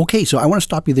 Well, okay, so I want to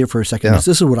stop you there for a second. Because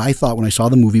this is what I thought when I saw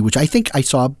the movie, which I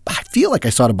feel like I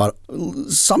saw it about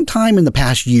sometime in the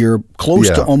past year, close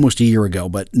to almost a year ago,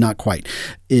 but not quite,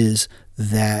 is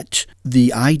that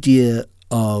the idea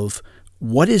of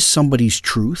what is somebody's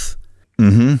truth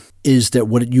is that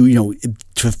what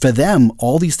for them,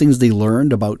 all these things they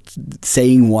learned about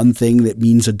saying one thing that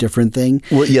means a different thing.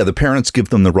 Well, yeah, the parents give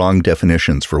them the wrong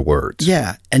definitions for words.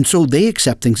 Yeah, and so they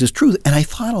accept things as truth. And I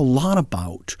thought a lot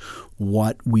about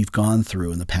what we've gone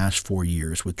through in the past 4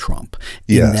 years with Trump.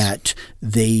 In that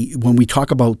when we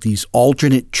talk about these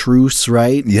alternate truths,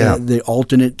 right? Yeah. The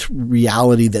alternate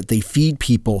reality that they feed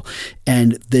people,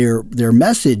 and their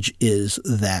message is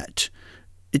that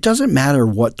it doesn't matter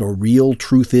what the real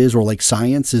truth is, or like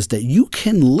science is, that you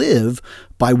can live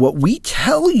by what we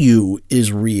tell you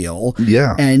is real.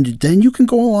 Yeah. And then you can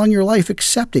go along your life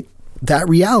accepting that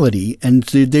reality, and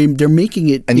they're making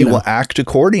it, and you will act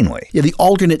accordingly. Yeah, the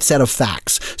alternate set of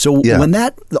facts. So when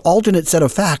the alternate set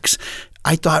of facts,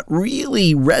 I thought,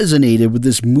 really resonated with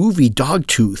this movie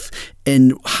Dogtooth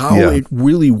and how it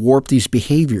really warped these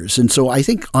behaviors. And so I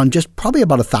think on just probably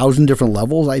about 1,000 different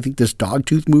levels, I think this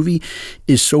Dogtooth movie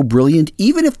is so brilliant.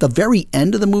 Even if the very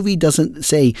end of the movie doesn't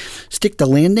say stick the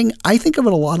landing, I think of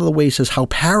it a lot of the ways as how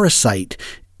Parasite,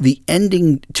 the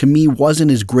ending to me wasn't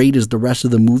as great as the rest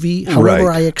of the movie.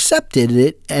 However, I accepted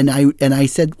it, and I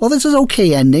said, well, this is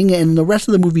okay ending, and the rest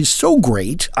of the movie is so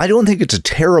great. I don't think it's a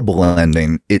terrible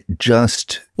ending. It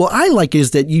just... What I like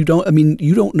is that you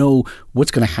don't know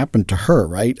what's going to happen to her,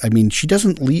 right? I mean, she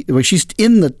doesn't leave. Well, she's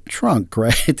in the trunk,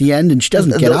 right, at the end, and she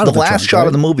doesn't get out of the trunk. The last shot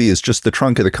of the movie is just the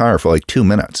trunk of the car for like 2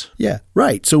 minutes. Yeah,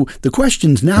 right. So the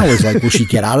questions now is like, will she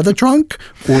get out of the trunk,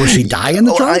 or will she die in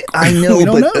the trunk? I know, we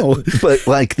don't know. But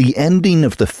like the ending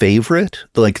of The Favorite,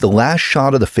 like the last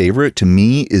shot of The Favorite, to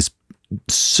me is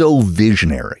so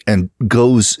visionary and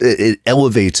it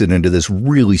elevates it into this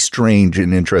really strange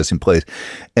and interesting place.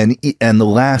 And the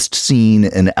last scene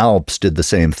in Alps did the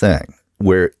same thing,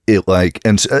 where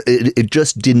it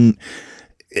just didn't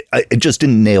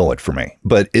nail it for me.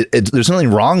 But there's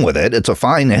nothing wrong with it. It's a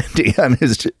fine ending. I mean,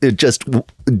 it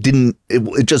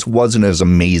just wasn't as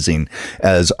amazing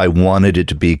as I wanted it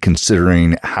to be,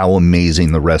 considering how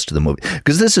amazing the rest of the movie.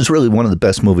 Because this is really one of the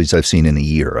best movies I've seen in a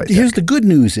year, I think. Here's the good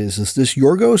news is this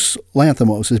Yorgos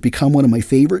Lanthimos has become one of my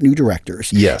favorite new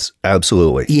directors. Yes,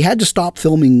 absolutely. He had to stop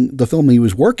filming the film he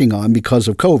was working on because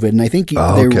of COVID, and I think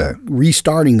they're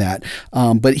restarting that.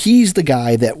 But he's the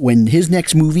guy that when his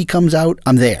next movie comes out,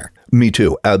 I'm there. Me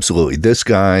too. Absolutely. This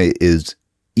guy is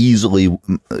easily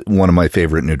one of my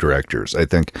favorite new directors, I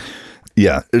think.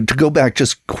 Yeah. To go back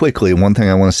just quickly, one thing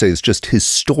I want to say is just his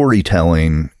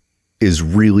storytelling is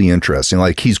really interesting.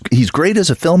 Like he's great as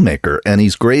a filmmaker, and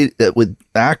he's great with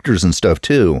actors and stuff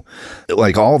too.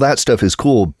 Like all that stuff is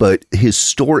cool, but his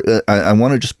story, I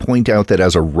want to just point out that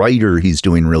as a writer, he's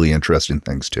doing really interesting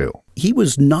things too. He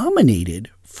was nominated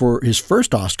for his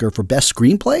first Oscar for Best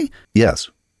Screenplay. Yes.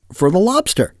 For The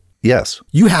Lobster. Yes.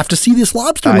 You have to see this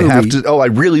Lobster movie. I have to. Oh, I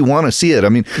really want to see it. I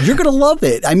mean, you're going to love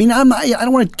it. I mean, I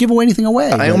don't want to give away anything away.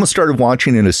 I almost started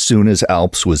watching it as soon as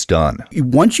Alps was done.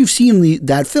 Once you've seen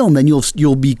that film, then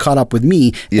you'll be caught up with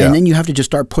me. Yeah. And then you have to just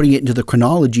start putting it into the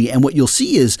chronology. And what you'll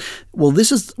see is, well,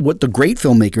 this is what the great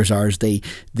filmmakers are, is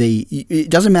it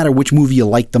doesn't matter which movie you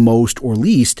like the most or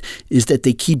least, is that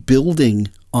they keep building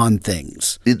on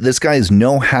things. This guy is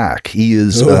no hack. He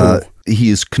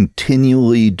is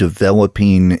continually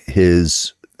developing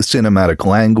his cinematic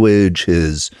language,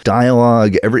 his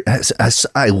dialogue.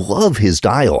 I love his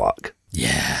dialogue.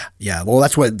 Yeah. Well,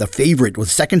 that's what The Favorite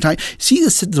was. Second time. See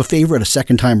The Favorite a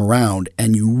second time around,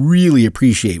 and you really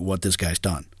appreciate what this guy's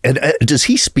done. And does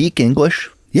he speak English?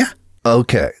 Yeah.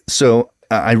 Okay. So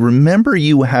I remember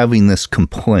you having this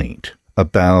complaint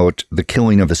about the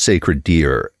killing of a sacred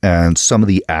deer and some of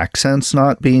the accents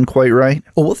not being quite right.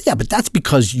 Oh, well, yeah, but that's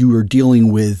because you are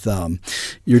dealing with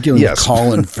with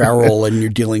Colin Farrell, and you're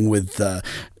dealing with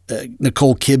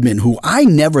Nicole Kidman, who I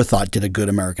never thought did a good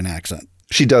American accent.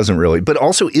 She doesn't really. But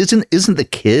also, isn't the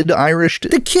kid Irish?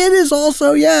 The kid is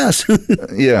also, yes.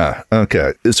 Yeah.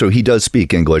 Okay. So he does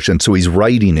speak English, and so he's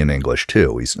writing in English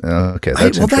too. He's okay.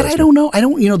 That's that I don't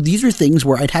know. These are things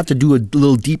where I'd have to do a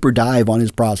little deeper dive on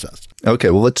his process. Okay.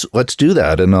 Well, let's do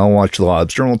that, and I'll watch The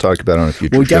Lobster, and we'll talk about it on a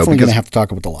future show. We're definitely going to have to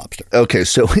talk about The Lobster. Okay.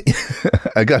 So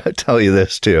I got to tell you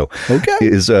this too.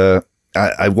 Okay.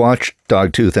 I watched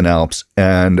Dogtooth and Alps,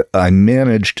 and I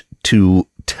managed to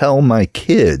tell my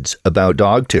kids about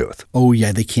Dogtooth. Oh,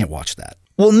 yeah, they can't watch that.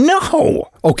 Well, no.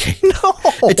 Okay. No.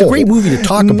 It's a great movie to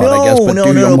talk about, I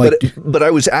guess. But but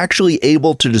I was actually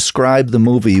able to describe the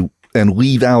movie and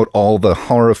leave out all the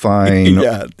horrifying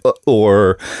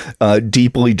or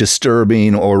deeply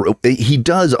disturbing, or he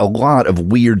does a lot of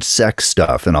weird sex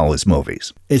stuff in all his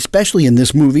movies. Especially in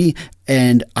this movie,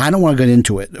 and I don't want to get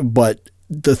into it, but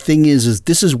the thing is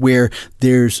this is where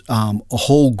there's a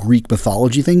whole Greek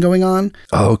mythology thing going on.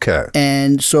 Okay.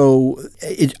 And so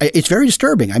it's very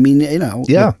disturbing. I mean,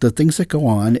 the things that go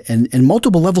on and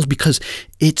multiple levels, because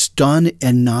it's done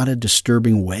in not a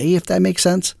disturbing way, if that makes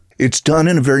sense. It's done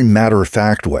in a very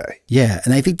matter-of-fact way. Yeah,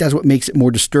 and I think that's what makes it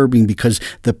more disturbing, because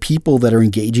the people that are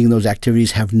engaging in those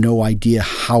activities have no idea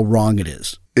how wrong it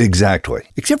is. Exactly.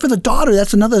 Except for the daughter,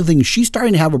 that's another thing. She's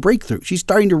starting to have a breakthrough. She's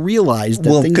starting to realize that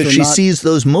things are not... Well, because she sees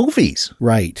those movies.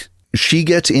 Right. She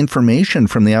gets information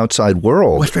from the outside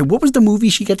world. That's right. What was the movie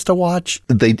she gets to watch?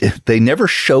 They never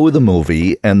show the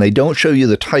movie, and they don't show you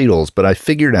the titles, but I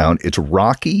figured out it's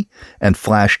Rocky and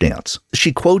Flashdance.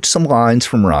 She quotes some lines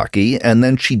from Rocky, and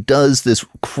then she does this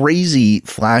crazy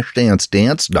Flashdance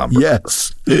dance number.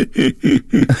 Yes.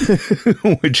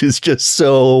 Which is just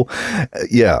so,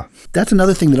 yeah. That's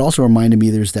another thing that also reminded me,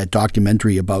 there's that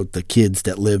documentary about the kids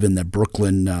that live in the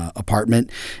Brooklyn apartment,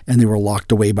 and they were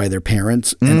locked away by their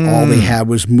parents, and all they had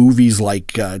was movies like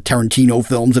Tarantino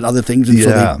films and other things, and so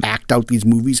they act out these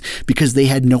movies because they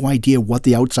had no idea what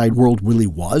the outside world really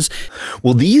was.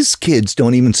 Well, these kids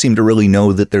don't even seem to really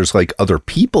know that there's like other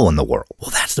people in the world. Well,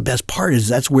 that's the best part, is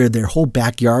that's where their whole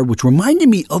backyard, which reminded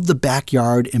me of the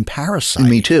backyard in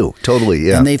Parasite. Me too. Totally,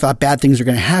 yeah. And they thought bad things are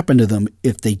going to happen to them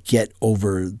if they get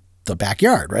over the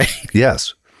backyard, right?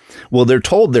 Yes. Well, they're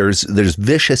told there's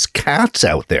vicious cats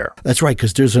out there. That's right,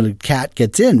 because there's a cat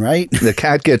gets in, right? The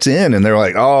cat gets in, and they're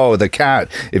like, oh, the cat.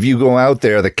 If you go out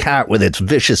there, the cat with its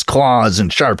vicious claws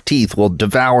and sharp teeth will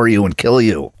devour you and kill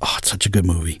you. Oh, it's such a good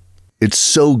movie. It's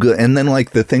so good. And then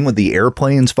like the thing with the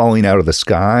airplanes falling out of the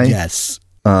sky. Yes.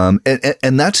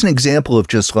 And that's an example of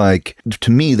just like, to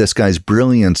me, this guy's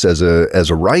brilliance as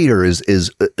a writer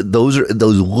is those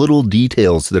little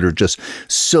details that are just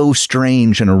so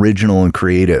strange and original and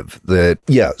creative that,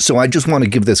 yeah. So I just want to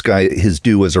give this guy his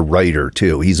due as a writer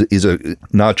too. He's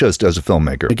not just as a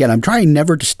filmmaker. Again, I'm trying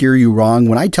never to steer you wrong.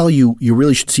 When I tell you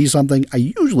really should see something, I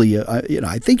usually,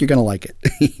 I think you're going to like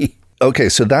it. Okay,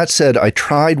 so that said, I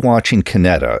tried watching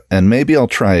Canetta, and maybe I'll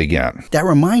try again. That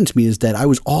reminds me is that I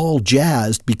was all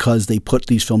jazzed because they put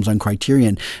these films on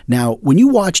Criterion. Now, when you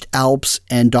watched Alps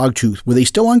and Dogtooth, were they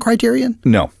still on Criterion?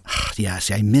 No. Yeah,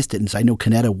 see, I missed it, and so I know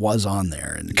Canetta was on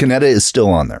there. Canetta is still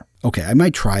on there. Okay, I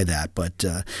might try that, but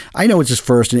I know it's his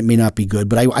first and it may not be good,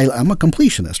 but I'm a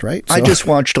completionist, right? So. I just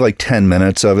watched like 10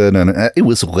 minutes of it, and it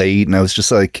was late, and I was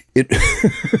just like...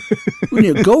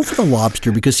 Go for The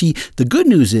Lobster, because see, the good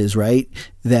news is, right,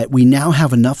 that we now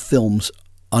have enough films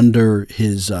under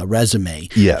his resume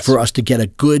for us to get a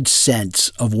good sense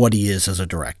of what he is as a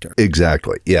director.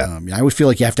 Exactly, yeah. I would feel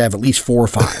like you have to have at least 4 or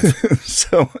 5.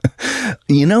 So,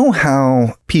 you know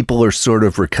how people are sort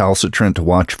of recalcitrant to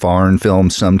watch foreign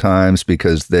films sometimes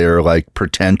because they're like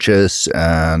pretentious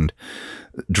and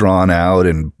drawn out,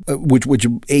 and which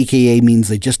AKA means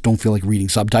they just don't feel like reading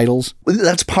subtitles.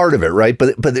 That's part of it, right?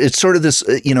 But it's sort of this,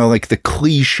 like the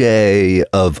cliche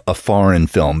of a foreign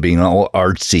film being all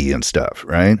artsy and stuff,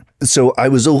 right? So I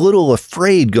was a little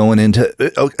afraid going into.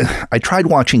 I tried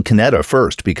watching Canetta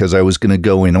first because I was going to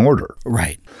go in order,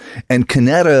 right? And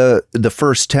Canetta, the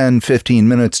first 10, 15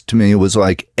 minutes to me was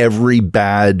like every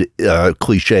bad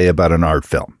cliche about an art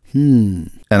film. And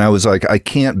I was like, I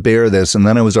can't bear this. And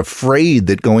then I was afraid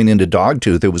that going into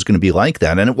Dogtooth, it was going to be like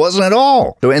that. And it wasn't at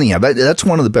all. So anyhow, that's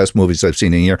one of the best movies I've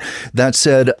seen in a year. That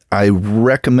said, I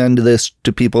recommend this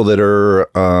to people that are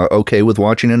okay with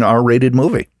watching an R-rated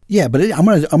movie. Yeah, but I'm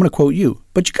gonna quote you.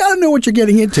 But you got to know what you're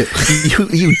getting into.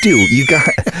 You do. You got.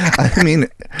 I mean,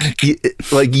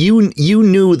 you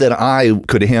knew that I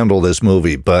could handle this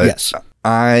movie, but yes.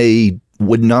 I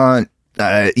would not.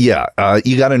 You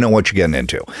got to know what you're getting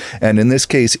into. And in this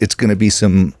case, it's going to be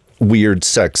some weird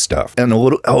sex stuff and a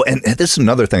little. Oh, and this is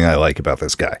another thing I like about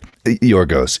this guy,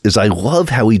 Yorgos, is I love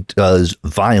how he does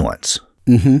violence.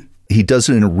 Mm-hmm. he does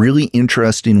it in a really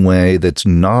interesting way that's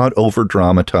not over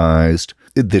dramatized,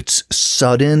 that's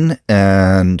sudden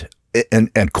and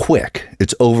quick.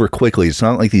 It's over quickly. It's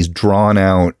not like these drawn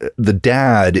out. The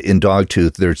dad in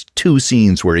Dogtooth, there's 2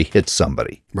 scenes where he hits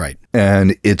somebody. Right.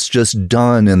 And it's just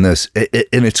done in this,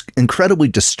 and it's incredibly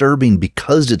disturbing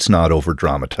because it's not over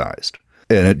dramatized.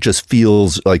 And it just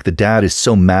feels like the dad is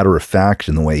so matter of fact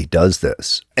in the way he does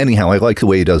this. Anyhow, I like the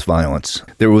way he does violence.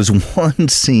 There was one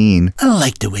scene. I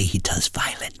like the way he does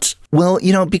violence. Well,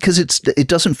 because it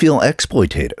doesn't feel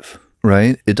exploitative.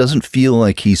 Right? It doesn't feel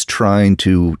like he's trying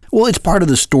to... Well, it's part of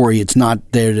the story. It's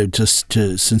not there to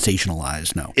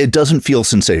sensationalize, no. It doesn't feel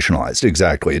sensationalized,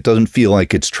 exactly. It doesn't feel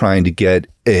like it's trying to get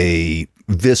a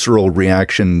visceral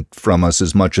reaction from us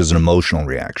as much as an emotional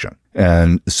reaction.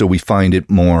 And so we find it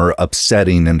more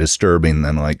upsetting and disturbing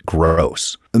than like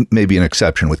gross. Maybe an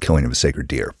exception with Killing of a Sacred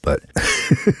Deer, but...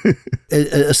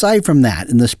 Aside from that,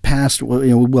 in this past,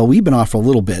 we've been off for a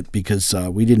little bit because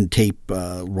we didn't tape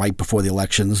right before the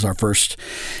election. This is our first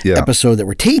episode that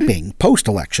we're taping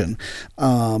post-election.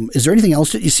 Is there anything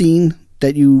else that you've seen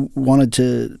that you wanted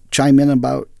to chime in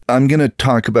about? I'm going to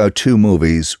talk about 2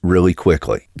 movies really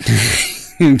quickly.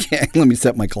 Okay, let me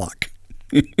set my clock.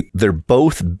 They're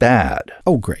both bad.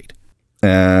 Oh, great.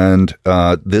 And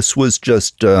this was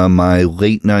just my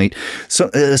late night. So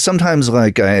sometimes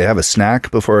like I have a snack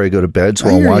before I go to bed. So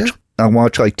I'll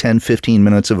watch like 10, 15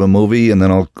 minutes of a movie and then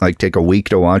I'll like take a week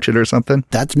to watch it or something.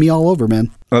 That's me all over,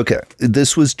 man. Okay.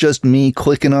 This was just me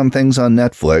clicking on things on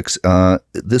Netflix.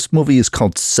 This movie is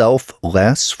called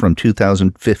Selfless from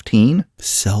 2015.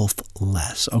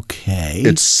 Selfless. Okay.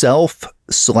 It's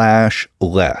self/less.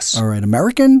 All right.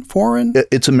 American? Foreign?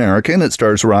 It's American. It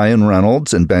stars Ryan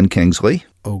Reynolds and Ben Kingsley.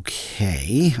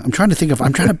 Okay. I'm trying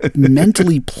to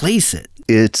mentally place it.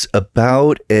 It's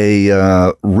about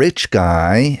a rich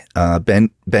guy,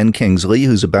 Ben Kingsley,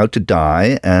 who's about to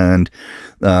die, and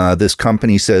this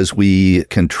company says we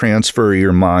can transfer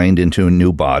your mind into a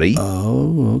new body.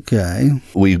 Oh, okay.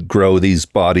 We grow these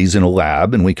bodies in a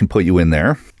lab, and we can put you in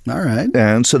there. All right.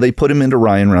 And so they put him into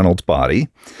Ryan Reynolds' body,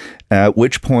 at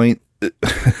which point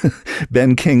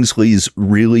Ben Kingsley's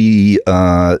really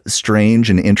strange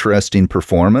and interesting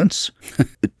performance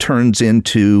turns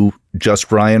into just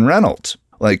Ryan Reynolds.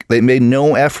 Like, they made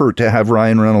no effort to have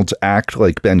Ryan Reynolds act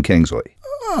like Ben Kingsley.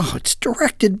 Oh, it's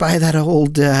directed by that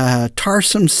old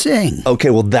Tarsem Singh.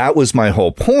 Okay, well, that was my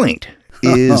whole point.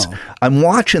 I'm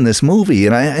watching this movie,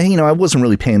 and I wasn't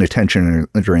really paying attention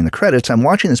during the credits. I'm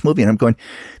watching this movie, and I'm going,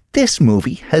 this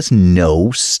movie has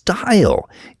no style.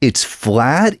 It's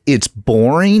flat. It's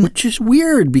boring. Which is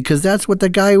weird because that's what the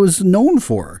guy was known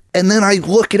for. And then I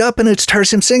look it up and it's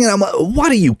Tarsem Singh and I'm like, what,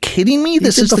 are you kidding me?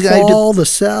 This is the guy who did The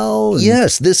Cell.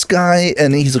 Yes, this guy,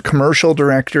 and he's a commercial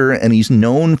director and he's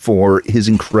known for his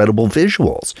incredible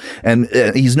visuals. And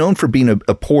he's known for being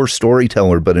a poor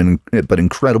storyteller, but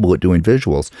incredible at doing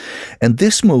visuals. And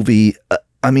this movie,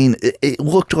 it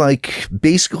looked like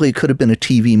basically it could have been a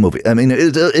TV movie. I mean,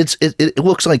 it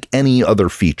looks like any other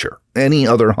feature, any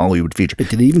other Hollywood feature.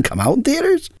 Did it even come out in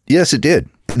theaters? Yes, it did.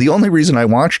 The only reason I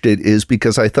watched it is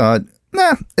because I thought,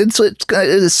 it's a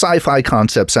sci-fi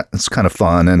concept. It's kind of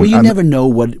fun. And well, you never know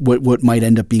what might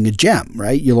end up being a gem,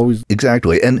 right? You'll always...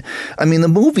 Exactly. And I mean, the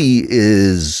movie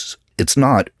it's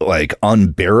not like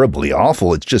unbearably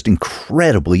awful. It's just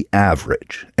incredibly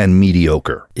average and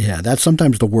mediocre. Yeah, that's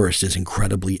sometimes the worst, is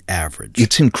incredibly average.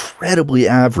 It's incredibly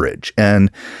average.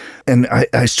 And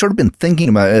I sort of been thinking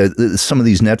about some of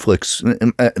these Netflix,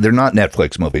 they're not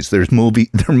Netflix movies. They're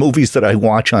movies that I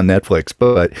watch on Netflix,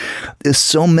 but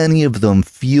so many of them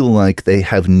feel like they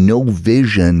have no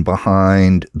vision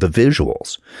behind the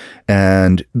visuals.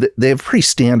 And they have pretty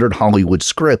standard Hollywood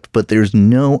script, but there's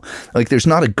not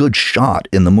a good shot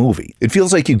in the movie. It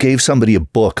feels like you gave somebody a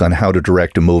book on how to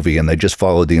direct a movie and they just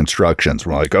followed the instructions.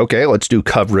 We're like, okay, let's do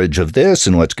coverage of this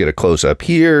and let's get a close up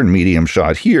here and medium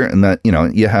shot here. And that,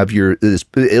 you have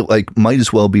it might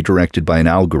as well be directed by an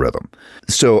algorithm.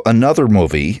 So another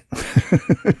movie.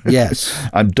 Yes.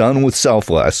 I'm done with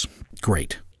Selfless.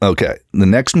 Great. Okay. The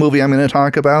next movie I'm going to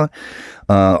talk about,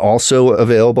 also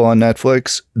available on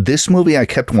Netflix. This movie I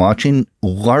kept watching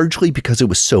largely because it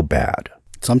was so bad.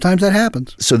 Sometimes that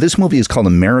happens. So this movie is called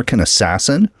American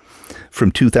Assassin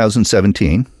from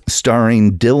 2017,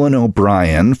 starring Dylan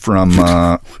O'Brien from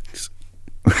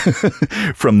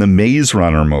from the Maze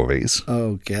Runner movies.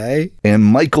 Okay. And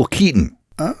Michael Keaton.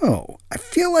 Oh, I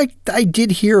feel like I did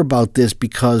hear about this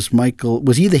because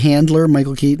was he the handler,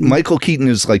 Michael Keaton? Michael Keaton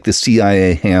is like the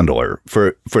CIA handler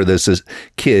for this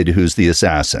kid who's the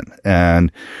assassin.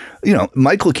 And,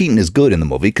 Michael Keaton is good in the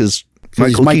movie because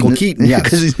Michael Keaton, yes.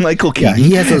 Because he's Michael Keaton. Yeah,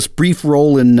 he has this brief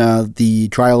role in the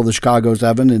Trial of the Chicago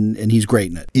 7, and he's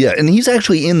great in it. Yeah, and he's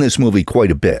actually in this movie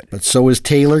quite a bit. But so is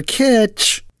Taylor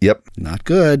Kitsch. Yep. Not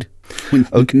good.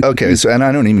 Okay, so, and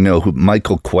I don't even know who,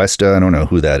 Michael Cuesta, I don't know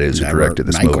who that is who directed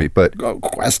this movie, but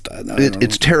Cuesta. No,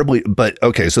 it's terribly, but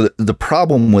okay, so the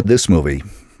problem with this movie,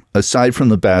 aside from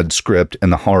the bad script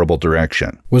and the horrible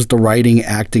direction, was the writing,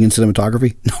 acting, and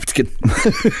cinematography? No, I'm just kidding.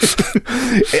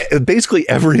 Basically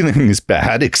everything is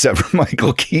bad except for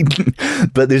Michael Keaton.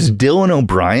 But this Dylan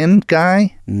O'Brien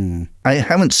guy, I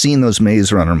haven't seen those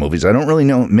Maze Runner movies. I don't really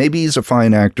know. Maybe he's a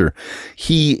fine actor.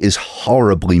 He is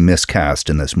horribly miscast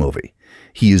in this movie.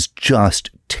 He is just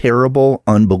terrible,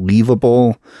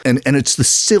 unbelievable, and it's the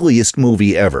silliest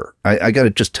movie ever. I got to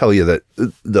just tell you that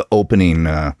the opening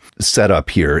setup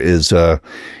here is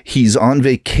he's on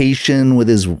vacation with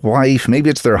his wife. Maybe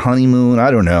it's their honeymoon.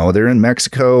 I don't know. They're in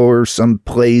Mexico or some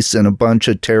place, and a bunch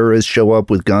of terrorists show up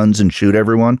with guns and shoot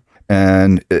everyone.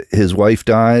 And his wife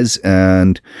dies,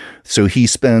 and so he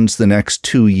spends the next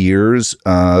 2 years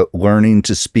learning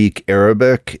to speak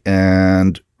Arabic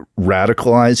and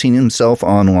radicalizing himself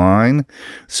online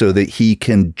so that he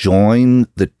can join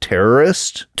the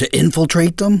terrorists. To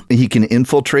infiltrate them? He can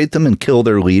infiltrate them and kill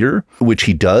their leader, which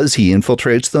he does. He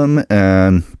infiltrates them,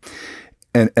 and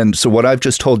so what I've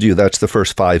just told you, that's the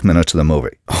first 5 minutes of the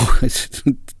movie. Oh, it's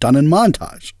done in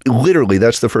montage. Literally,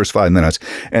 that's the first 5 minutes.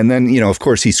 And then, of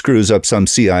course, he screws up some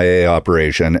CIA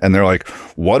operation, and they're like,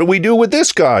 what do we do with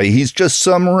this guy? He's just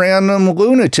some random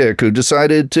lunatic who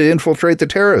decided to infiltrate the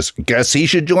terrorists. Guess he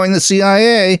should join the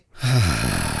CIA.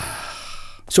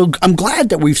 So I'm glad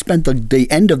that we've spent the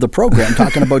end of the program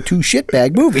talking about two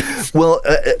shitbag movies. Well,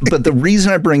 but the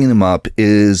reason I'm bringing them up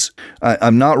is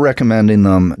I'm not recommending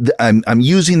them. I'm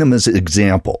using them as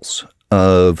examples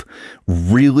of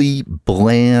really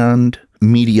bland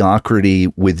mediocrity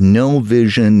with no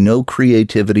vision, no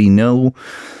creativity, no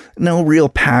real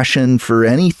passion for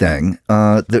anything.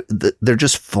 They're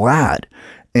just flat.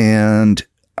 And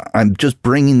I'm just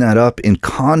bringing that up in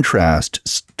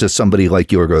contrast to somebody like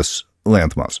Yorgos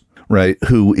Lanthimos, right?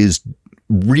 Who is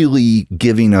really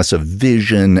giving us a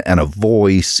vision and a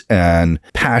voice and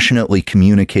passionately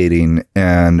communicating.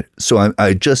 And so I'm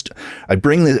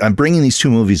bringing these two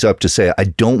movies up to say I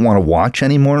don't want to watch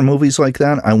any more movies like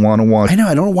that. I want to watch. I know.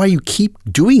 I don't know why you keep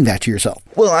doing that to yourself.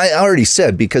 Well, I already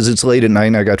said because it's late at night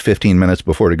and I got 15 minutes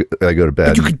before I go to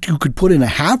bed. But you could put in a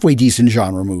halfway decent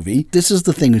genre movie. This is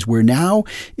the thing, is we're now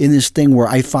in this thing where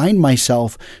I find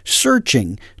myself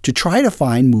searching to try to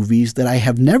find movies that I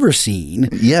have never seen.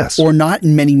 Yes. Or not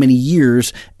in many, many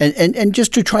years. And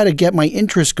just to try to get my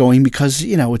interest going because,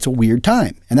 it's a weird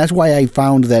time. And that's why I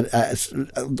found that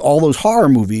all those horror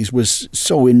movies was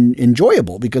so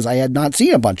enjoyable because I had not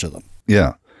seen a bunch of them.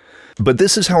 Yeah. But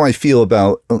this is how I feel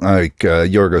about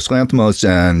Yorgos Lanthimos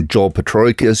and Joel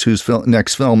Petroikis, whose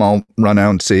next film I'll run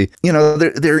out and see.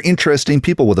 They're interesting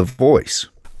people with a voice.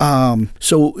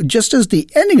 So just as the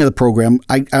ending of the program,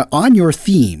 on your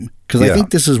theme, because I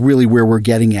think this is really where we're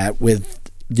getting at with,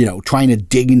 trying to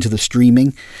dig into the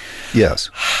streaming. Yes.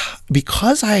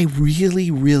 Because I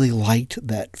really, really liked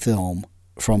that film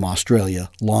from Australia,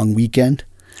 Long Weekend.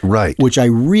 Right. Which I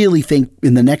really think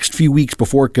in the next few weeks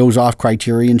before it goes off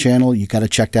Criterion Channel, you got to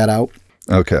check that out.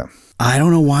 Okay. I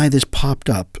don't know why this popped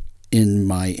up in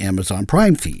my Amazon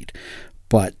Prime feed,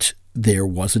 but there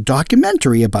was a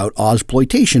documentary about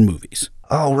Ozploitation movies.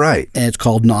 Oh, right. And it's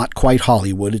called Not Quite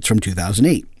Hollywood. It's from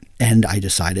 2008. And I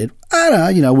decided, I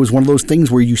don't know, it was one of those things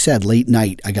where you said late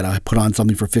night, I got to put on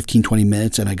something for 15, 20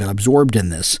 minutes, and I got absorbed in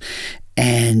this.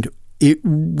 And it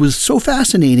was so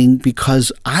fascinating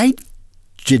because I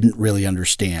didn't really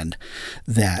understand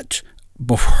that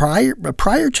prior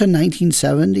to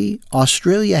 1970,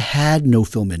 Australia had no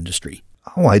film industry.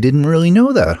 Oh, I didn't really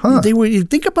know that, huh?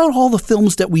 Think about all the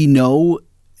films that we know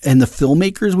and the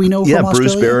filmmakers we know from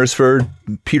Australia. Bruce Beresford,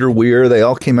 Peter Weir, they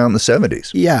all came out in the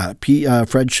 70s. Yeah,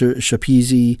 Fred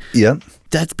Schapisi. Yeah.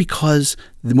 That's because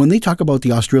when they talk about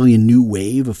the Australian new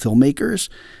wave of filmmakers,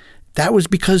 that was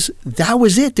because that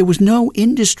was it. There was no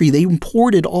industry. They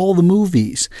imported all the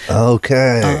movies.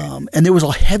 Okay. And there was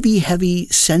a heavy, heavy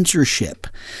censorship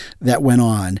that went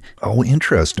on. Oh,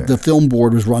 interesting. The film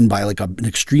board was run by like an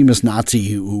extremist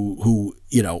Nazi who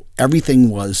everything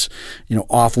was,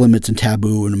 off limits and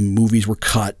taboo, and movies were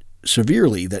cut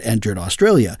severely that entered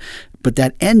Australia. But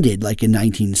that ended like in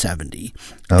 1970.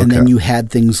 Okay. And then you had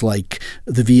things like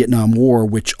the Vietnam War,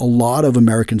 which a lot of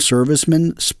American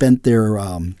servicemen spent their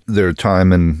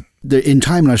time in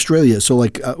Australia. So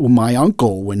like my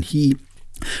uncle, when he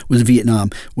was in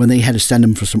Vietnam, when they had to send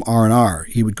him for some R&R,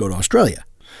 he would go to Australia.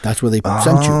 That's where they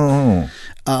sent you.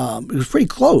 It was pretty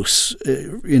close.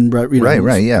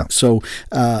 Right, yeah. So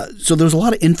there was a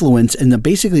lot of influence, and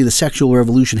basically the sexual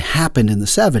revolution happened in the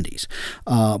 70s.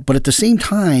 But at the same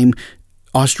time,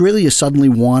 Australia suddenly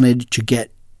wanted to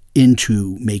get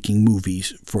into making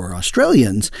movies for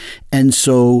Australians, and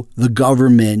so the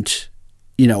government,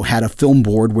 had a film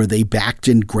board where they backed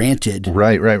and granted.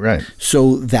 Right.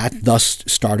 So that thus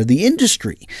started the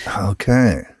industry.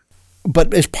 Okay.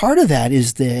 But as part of that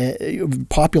is the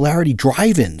popularity,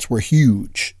 drive-ins were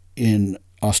huge in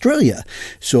Australia.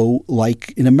 So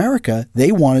like in America,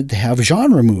 they wanted to have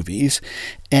genre movies.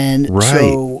 And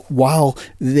so while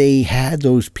they had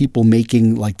those people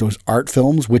making like those art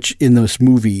films, which in this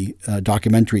movie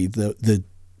documentary, the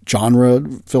genre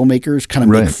filmmakers kind of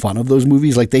make fun of those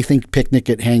movies. Like they think Picnic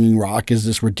at Hanging Rock is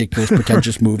this ridiculous,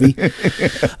 pretentious movie.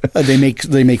 They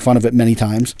make fun of it many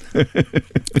times.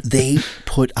 They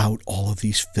put out all of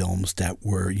these films that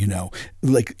were,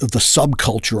 like the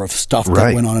subculture of stuff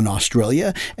that went on in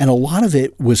Australia. And a lot of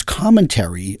it was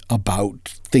commentary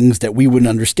about things that we wouldn't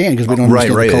understand because we don't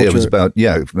understand the culture. It was about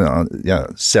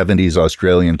 70s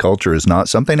Australian culture is not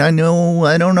something I knew.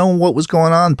 I don't know what was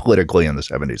going on politically in the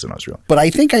 70s in Australia. But I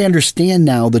think I understand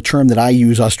now the term that I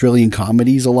use, Australian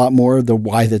comedies, a lot more.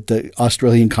 Why that the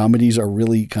Australian comedies are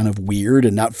really kind of weird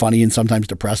and not funny and sometimes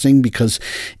depressing because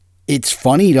it's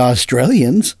funny to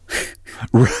Australians.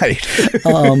 Right.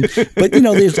 But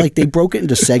there's like they broke it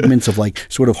into segments of like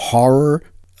sort of horror,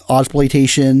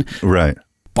 Ozploitation, right.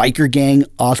 Biker gang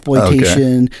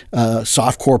Ozploitation,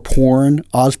 softcore porn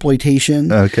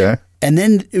Ozploitation. Okay. And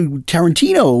then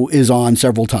Tarantino is on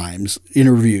several times,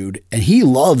 interviewed, and he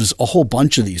loves a whole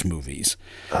bunch of these movies,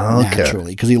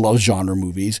 naturally, because he loves genre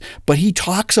movies. But he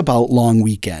talks about Long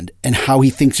Weekend and how he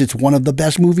thinks it's one of the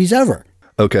best movies ever.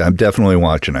 Okay, I'm definitely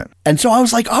watching it. And so I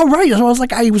was like, all right. So I was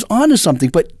like, I was onto something.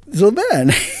 But so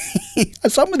then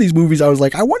some of these movies, I was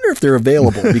like, I wonder if they're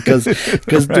available because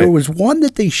there was one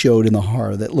that they showed in the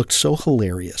horror that looked so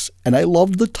hilarious. And I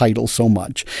loved the title so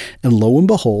much. And lo and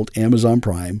behold, Amazon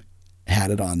Prime had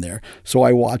it on there. So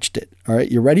I watched it. All right,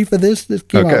 you ready for this? This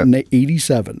came out in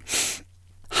 1987.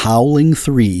 Howling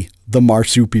 3, The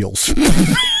Marsupials.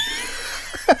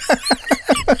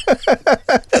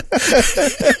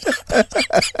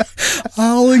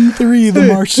 Howling 3, The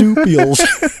Marsupials.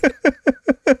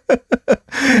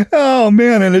 Oh,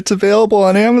 man, and it's available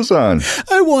on Amazon.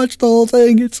 I watched the whole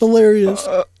thing. It's hilarious.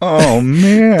 Oh,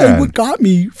 man. And what got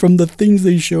me from the things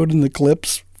they showed in the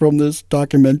clips from this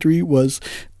documentary was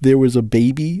there was a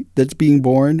baby that's being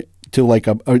born to like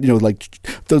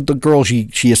the girl, she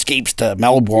escapes to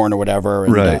Melbourne or whatever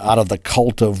and, out of the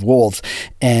cult of wolves.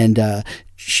 And,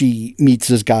 she meets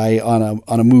this guy on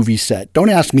a movie set. Don't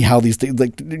ask me how these things,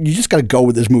 like, you just got to go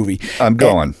with this movie. I'm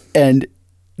going. And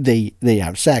they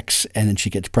have sex and then she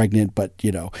gets pregnant, but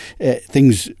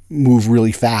things move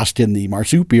really fast in the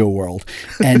marsupial world.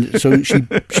 And so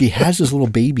she has this little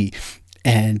baby,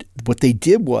 and what they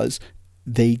did was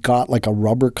they got like a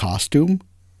rubber costume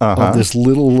of this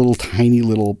little tiny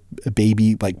little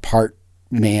baby, like part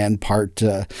man, part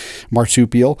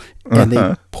marsupial, and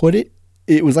they put it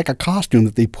was like a costume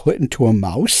that they put into a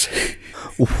mouse.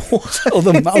 So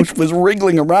the mouse was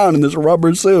wriggling around in this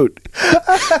rubber suit.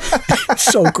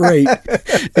 So great.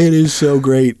 It is so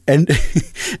great. And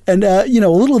a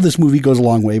little of this movie goes a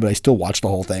long way, but I still watch the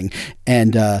whole thing.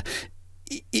 And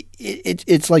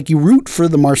it's like you root for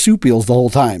the marsupials the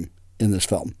whole time in this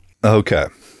film. Okay.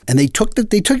 And they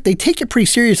take it pretty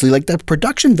seriously. Like the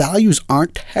production values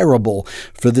aren't terrible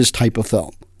for this type of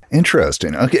film.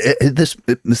 Interesting. Okay, this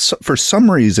for some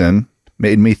reason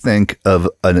made me think of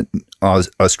an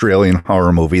Australian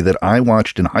horror movie that I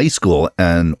watched in high school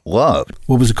and loved.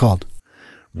 What was it called?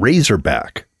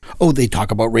 Razorback. Oh, they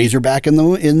talk about Razorback in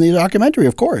the documentary,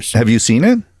 of course. Have you seen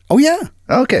it? Oh yeah.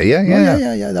 Okay.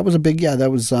 Yeah. That was a big. Yeah, that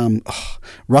was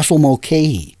Russell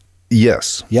Mulcahy.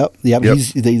 Yes. Yep.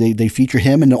 They feature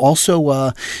him, and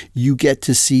also you get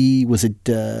to see. Was it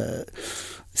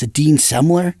Dean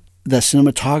Semler? The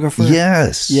cinematographer.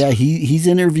 Yes. Yeah, he's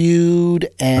interviewed,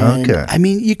 and I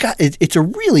mean, it's a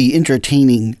really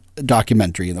entertaining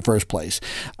documentary in the first place.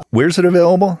 Where's it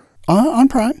available? On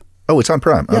Prime. Oh, it's on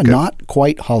Prime. Yeah, okay. Not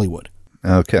Quite Hollywood.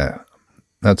 Okay.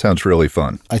 That sounds really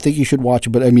fun. I think you should watch it,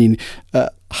 but I mean,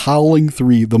 Howling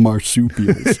 3, The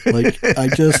Marsupials. Like,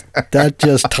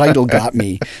 that title got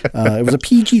me. It was a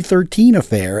PG-13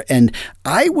 affair, and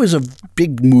I was a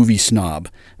big movie snob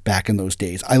back in those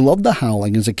days. I loved The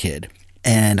Howling as a kid,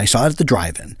 and I saw it at the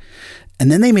drive-in.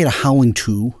 And then they made a Howling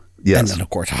 2 Yes. And then, of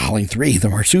course, Howling 3, the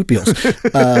marsupials.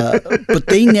 But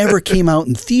they never came out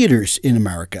in theaters in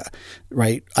America,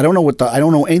 right? I don't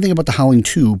know anything about the Howling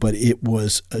 2, but it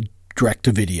was a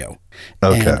direct-to-video.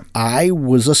 Okay. And I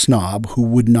was a snob who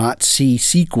would not see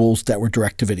sequels that were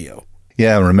direct-to-video.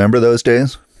 Yeah, remember those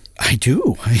days? I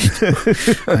do. I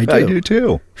do. I do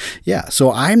too. Yeah,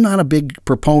 so I'm not a big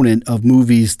proponent of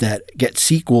movies that get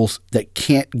sequels that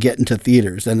can't get into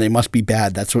theaters, and they must be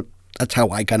bad. That's how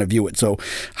I kind of view it. So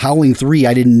Howling 3,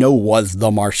 I didn't know was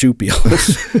the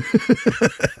marsupials.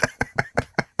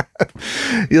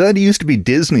 Yeah, that used to be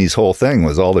Disney's whole thing,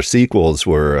 was all their sequels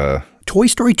were... Toy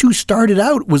Story 2 started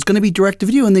out, was going to be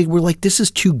direct-to-video, and they were like, this is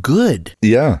too good.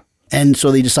 Yeah. And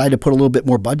so they decided to put a little bit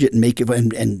more budget and make it,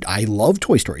 and I love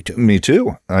Toy Story 2. Me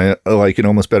too. I like it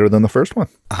almost better than the first one.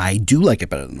 I do like it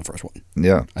better than the first one.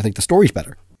 Yeah. I think the story's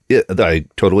better. Yeah, I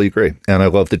totally agree. And I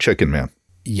love the Chicken Man.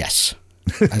 Yes.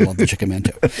 I love the Chicken Man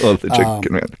too. Love the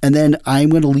Chicken Man. And then I'm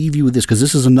going to leave you with this because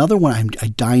this is another one I'm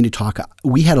dying to talk.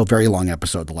 We had a very long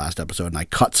episode, the last episode, and I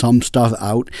cut some stuff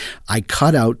out. I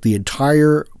cut out the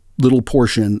entire little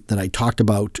portion that I talked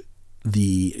about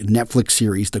the Netflix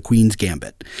series, The Queen's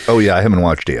Gambit. Oh, yeah, I haven't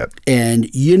watched it yet.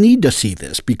 And you need to see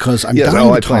this because I'm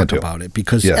dying to talk about it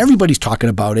because everybody's talking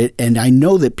about it, and I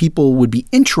know that people would be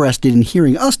interested in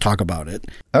hearing us talk about it.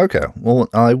 Okay, well,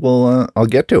 I will. I'll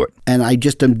get to it. And I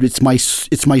just it's my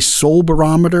soul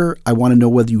barometer. I want to know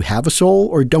whether you have a soul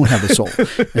or don't have a soul.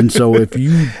 And so if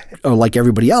you are like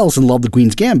everybody else and love The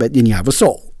Queen's Gambit, then you have a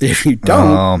soul. If you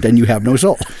don't, then you have no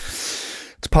soul.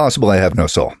 It's possible I have no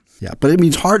soul. Yeah, but I mean,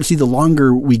 it's hard to see the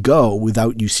longer we go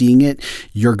without you seeing it,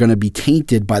 you're going to be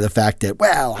tainted by the fact that,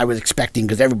 well, I was expecting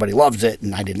because everybody loves it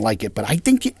and I didn't like it. But I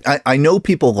think I know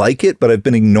people like it, but I've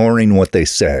been ignoring what they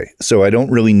say. So I don't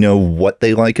really know what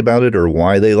they like about it or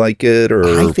why they like it. Or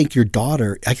I think your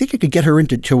daughter, I think it could get her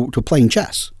into to playing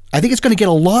chess. I think it's going to get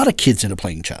a lot of kids into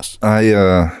playing chess.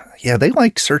 Yeah, they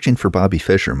like searching for Bobby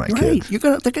Fischer, my kids.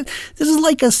 This is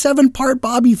like a 7-part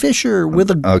Bobby Fischer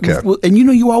with a and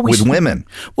you always with women.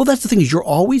 Well, that's the thing is you're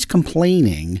always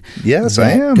complaining. Yes,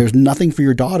 I am. There's nothing for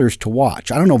your daughters to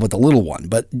watch. I don't know about the little one,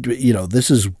 but this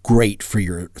is great for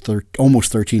your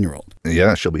almost 13-year-old.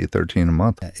 Yeah, she'll be 13 a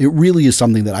month. It really is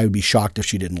something that I would be shocked if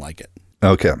she didn't like it.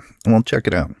 Okay, well, check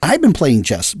it out. I've been playing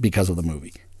chess because of the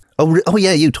movie. Oh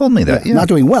yeah, you told me that. Yeah. Not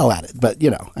doing well at it, but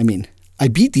I mean. I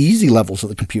beat the easy levels of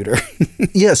the computer.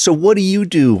 Yeah, so what do you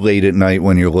do late at night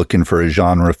when you're looking for a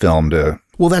genre film to...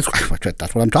 Well, that's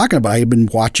what I'm talking about. I've been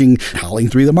watching Howling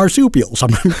 3, the marsupials. I'm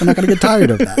not going to get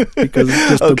tired of that because it's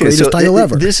just the greatest title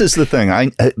ever. This is the thing.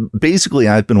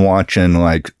 I've been watching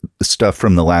like stuff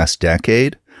from the last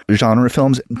decade, genre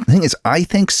films. The thing is, I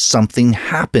think something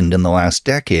happened in the last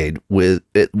decade with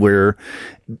it where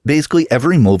basically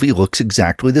every movie looks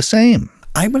exactly the same.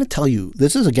 I'm going to tell you,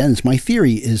 it's my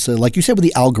theory is like you said with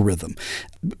the algorithm.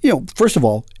 First of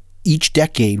all, each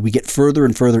decade we get further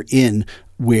and further in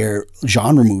where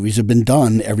genre movies have been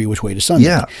done every which way to Sunday.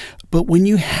 Yeah. But when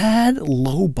you had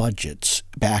low budgets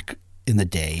back in the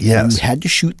day, yes. You had to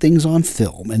shoot things on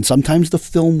film, and sometimes the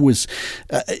film was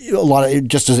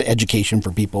just as an education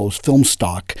for people, it was film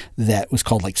stock that was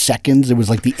called like seconds. It was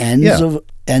like the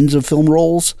ends of film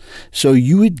rolls. So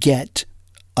you would get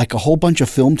like a whole bunch of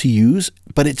film to use,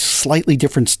 but it's slightly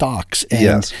different stocks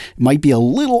and it might be a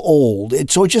little old.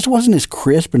 So it just wasn't as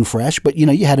crisp and fresh, but you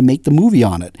had to make the movie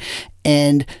on it.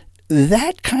 And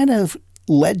that kind of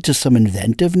led to some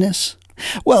inventiveness.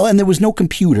 Well, and there was no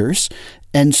computers.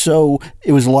 And so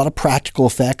it was a lot of practical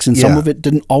effects, and some of it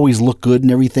didn't always look good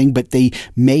and everything, but they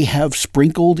may have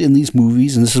sprinkled in these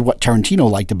movies, and this is what Tarantino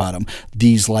liked about them,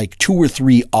 these like 2 or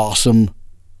 3 awesome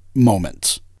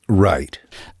moments. Right.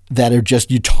 That are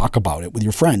just, you talk about it with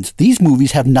your friends. These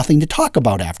movies have nothing to talk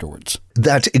about afterwards.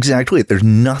 That's exactly it. There's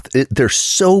nothing. They're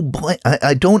so blank.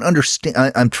 I don't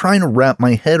understand. I'm trying to wrap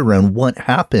my head around what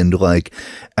happened like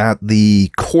at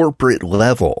the corporate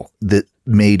level that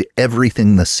made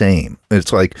everything the same.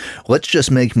 It's like, let's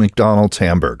just make McDonald's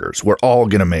hamburgers. We're all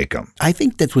going to make them. I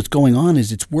think that's what's going on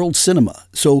is it's world cinema.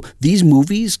 So these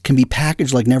movies can be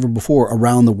packaged like never before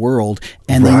around the world,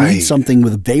 and they need something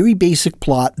with a very basic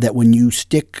plot that when you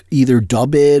stick either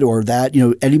dub it or that,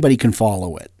 anybody can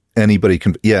follow it. Anybody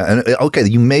can. Yeah. And okay,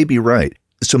 you may be right.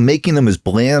 So making them as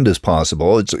bland as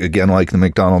possible, it's again like the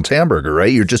McDonald's hamburger,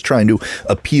 right? You're just trying to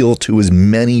appeal to as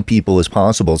many people as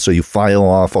possible. So you file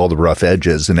off all the rough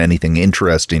edges and anything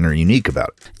interesting or unique about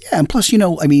it. Yeah. And plus,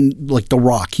 like The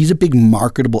Rock, he's a big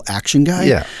marketable action guy.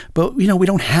 Yeah. But, we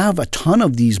don't have a ton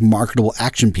of these marketable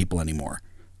action people anymore.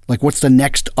 Like, what's the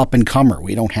next up and comer?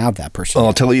 We don't have that person.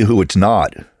 I'll tell you who it's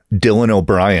not. Dylan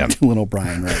O'Brien. Dylan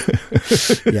O'Brien,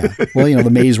 right. Yeah. Well, the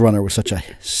Maze Runner was such a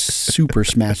super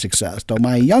smash success. Though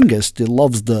my youngest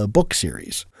loves the book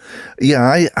series.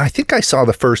 Yeah, I think I saw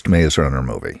the first Maze Runner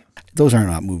movie. Those are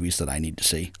not movies that I need to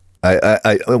see.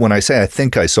 When I say I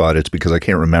think I saw it, it's because I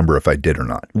can't remember if I did or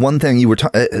not. One thing you were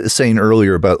saying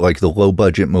earlier about like the low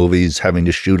budget movies having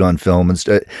to shoot on film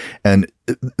and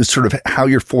sort of how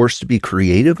you're forced to be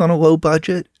creative on a low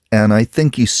budget. And I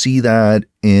think you see that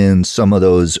in some of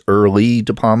those early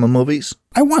De Palma movies.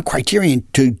 I want Criterion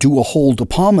to do a whole De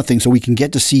Palma thing so we can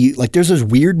get to see, like, there's this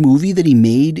weird movie that he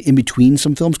made in between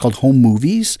some films called Home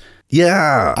Movies.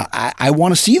 Yeah. I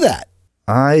want to see that.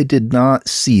 I did not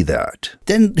see that.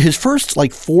 Then his first,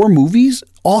 4 movies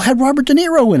all had Robert De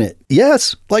Niro in it.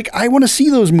 Yes. I want to see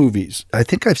those movies. I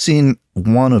think I've seen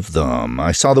one of them.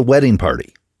 I saw The Wedding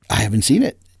Party. I haven't seen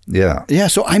it. Yeah. Yeah.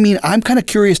 So, I'm kind of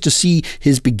curious to see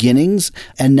his beginnings.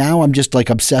 And now I'm just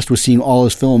obsessed with seeing all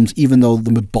his films, even though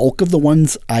the bulk of the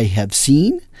ones I have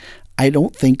seen, I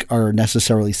don't think are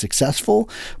necessarily successful.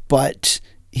 But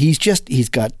he's got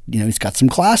some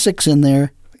classics in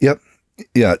there. Yep.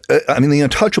 Yeah. The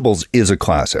Untouchables is a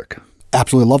classic.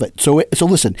 Absolutely love it. So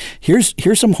listen, here's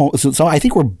some home. So I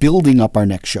think we're building up our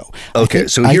next show. Okay.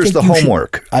 So here's the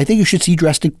homework. I think you should see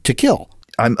Dressed to Kill.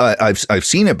 I've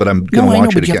seen it, but I'm going to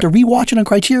watch it again. But you have to rewatch it on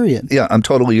Criterion. Yeah, I'm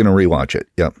totally going to rewatch it.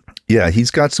 Yeah. Yeah,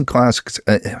 he's got some classics.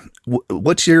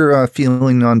 What's your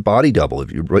feeling on Body Double?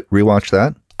 Have you rewatched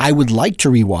that? I would like to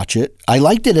rewatch it. I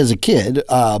liked it as a kid,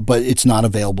 but it's not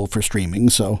available for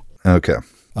streaming. So okay.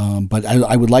 But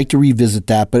I would like to revisit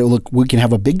that. But look, we can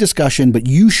have a big discussion. But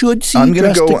you should see. I'm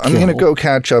going to go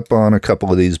catch up on a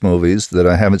couple of these movies that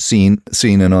I haven't seen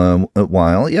in a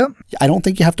while. Yeah. I don't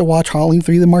think you have to watch Howling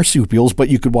 3: The Marsupials, but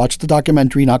you could watch the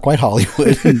documentary Not Quite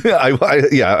Hollywood.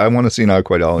 I want to see Not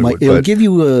Quite Hollywood. It'll give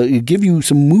you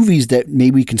some movies that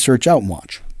maybe we can search out and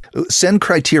watch. Send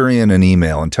Criterion an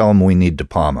email and tell them we need De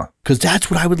Palma. Because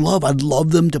that's what I would love. I'd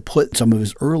love them to put some of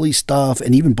his early stuff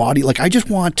and even Body. I just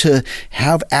want to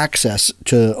have access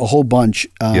to a whole bunch.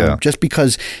 Just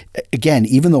because, again,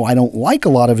 even though I don't like a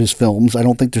lot of his films, I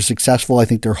don't think they're successful. I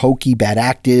think they're hokey, bad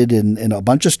acted, and a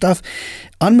bunch of stuff.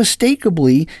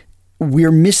 Unmistakably,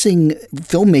 we're missing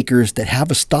filmmakers that have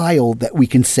a style that we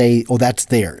can say, oh, that's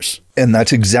theirs. And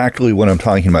that's exactly what I'm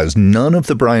talking about. Is none of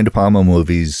the Brian De Palma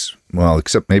movies, well,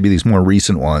 except maybe these more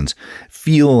recent ones,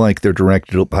 feel like they're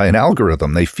directed by an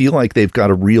algorithm. They feel like they've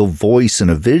got a real voice and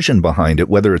a vision behind it.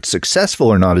 Whether it's successful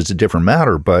or not is a different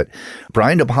matter. But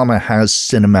Brian De Palma has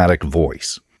cinematic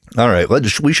voice. All right,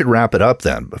 we should wrap it up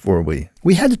then before we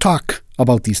had to talk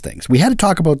about these things. We had to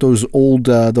talk about those old,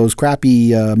 those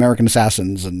crappy American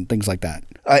Assassins and things like that.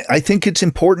 I think it's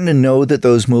important to know that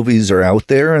those movies are out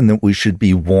there and that we should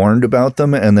be warned about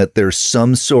them and that there's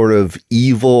some sort of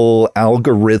evil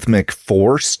algorithmic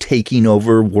force taking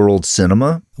over world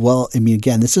cinema. Well,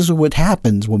 again, this is what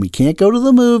happens when we can't go to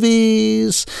the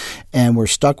movies and we're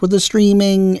stuck with the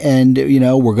streaming and,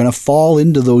 we're going to fall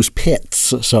into those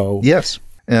pits. So yes.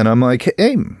 And I'm like,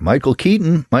 hey, Michael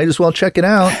Keaton, might as well check it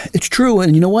out. It's true.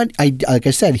 And you know what? Like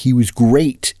I said, he was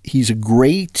great. He's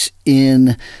great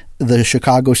in the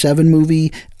Chicago 7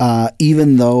 movie,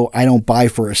 even though I don't buy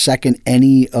for a second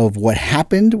any of what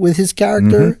happened with his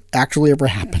character actually ever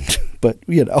happened. But,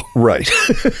 Right.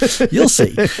 You'll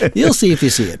see. You'll see if you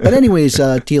see it. But anyways,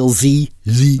 TLZ.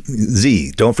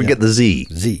 Z. Don't forget the Z.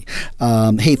 Z.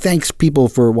 Hey, thanks, people,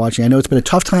 for watching. I know it's been a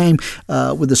tough time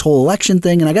with this whole election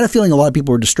thing, and I got a feeling a lot of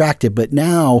people are distracted. But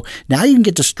now you can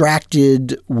get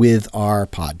distracted with our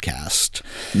podcast.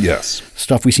 Yes.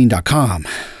 StuffWe'veSeen.com.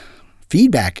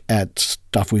 Feedback at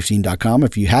StuffWe'veSeen.com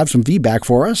if you have some feedback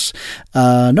for us.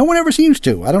 No one ever seems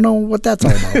to. I don't know what that's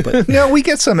all about. But no, we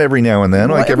get some every now and then.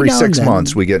 Well, every 6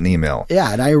 months we get an email.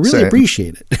 Yeah, and I really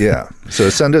appreciate it. Yeah. So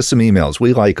send us some emails.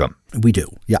 We like them. We do.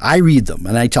 Yeah, I read them,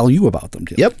 and I tell you about them,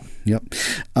 too. Yep.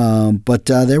 But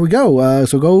there we go.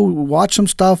 So go watch some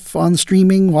stuff on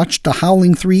streaming. Watch The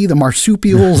Howling 3, The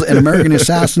Marsupials, and American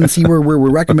Assassin. See where we're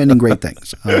recommending great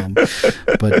things.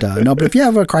 But if you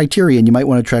have a Criterion, you might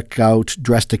want to check out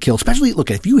Dressed to Kill. Especially, look,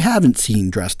 if you haven't seen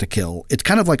Dressed to Kill, it's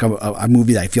kind of like a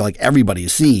movie that I feel like everybody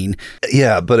has seen.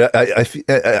 Yeah, but I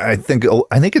think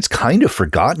it's kind of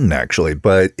forgotten, actually.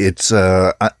 But it's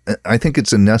I think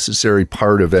it's a necessary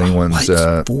part of anyone's.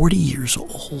 It's 40 years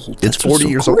old. It's 40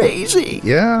 years old. Crazy.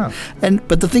 Yeah.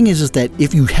 But the thing is that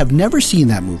if you have never seen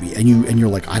that movie and you're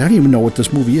like, I don't even know what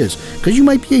this movie is, because you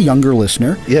might be a younger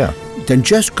listener. Yeah. Then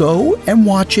just go and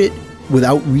watch it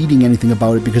without reading anything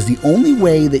about it, because the only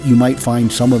way that you might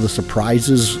find some of the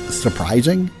surprises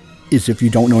surprising is if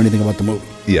you don't know anything about the movie.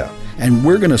 Yeah. And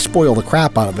we're going to spoil the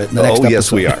crap out of it in the next episode.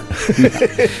 Yes, we are.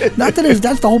 Not that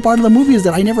that's the whole part of the movie, is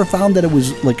that I never found that it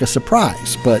was like a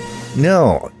surprise, but...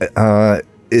 No,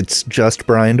 it's just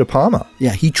Brian De Palma.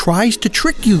 Yeah, he tries to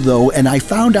trick you, though, and I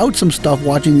found out some stuff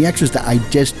watching The Exorcist that I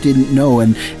just didn't know,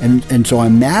 and so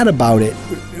I'm mad about it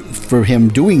for him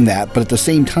doing that, but at the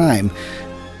same time,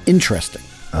 interesting.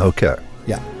 Okay.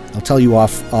 Yeah, I'll tell you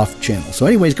off channel. So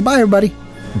anyways, goodbye, everybody.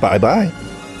 Bye-bye.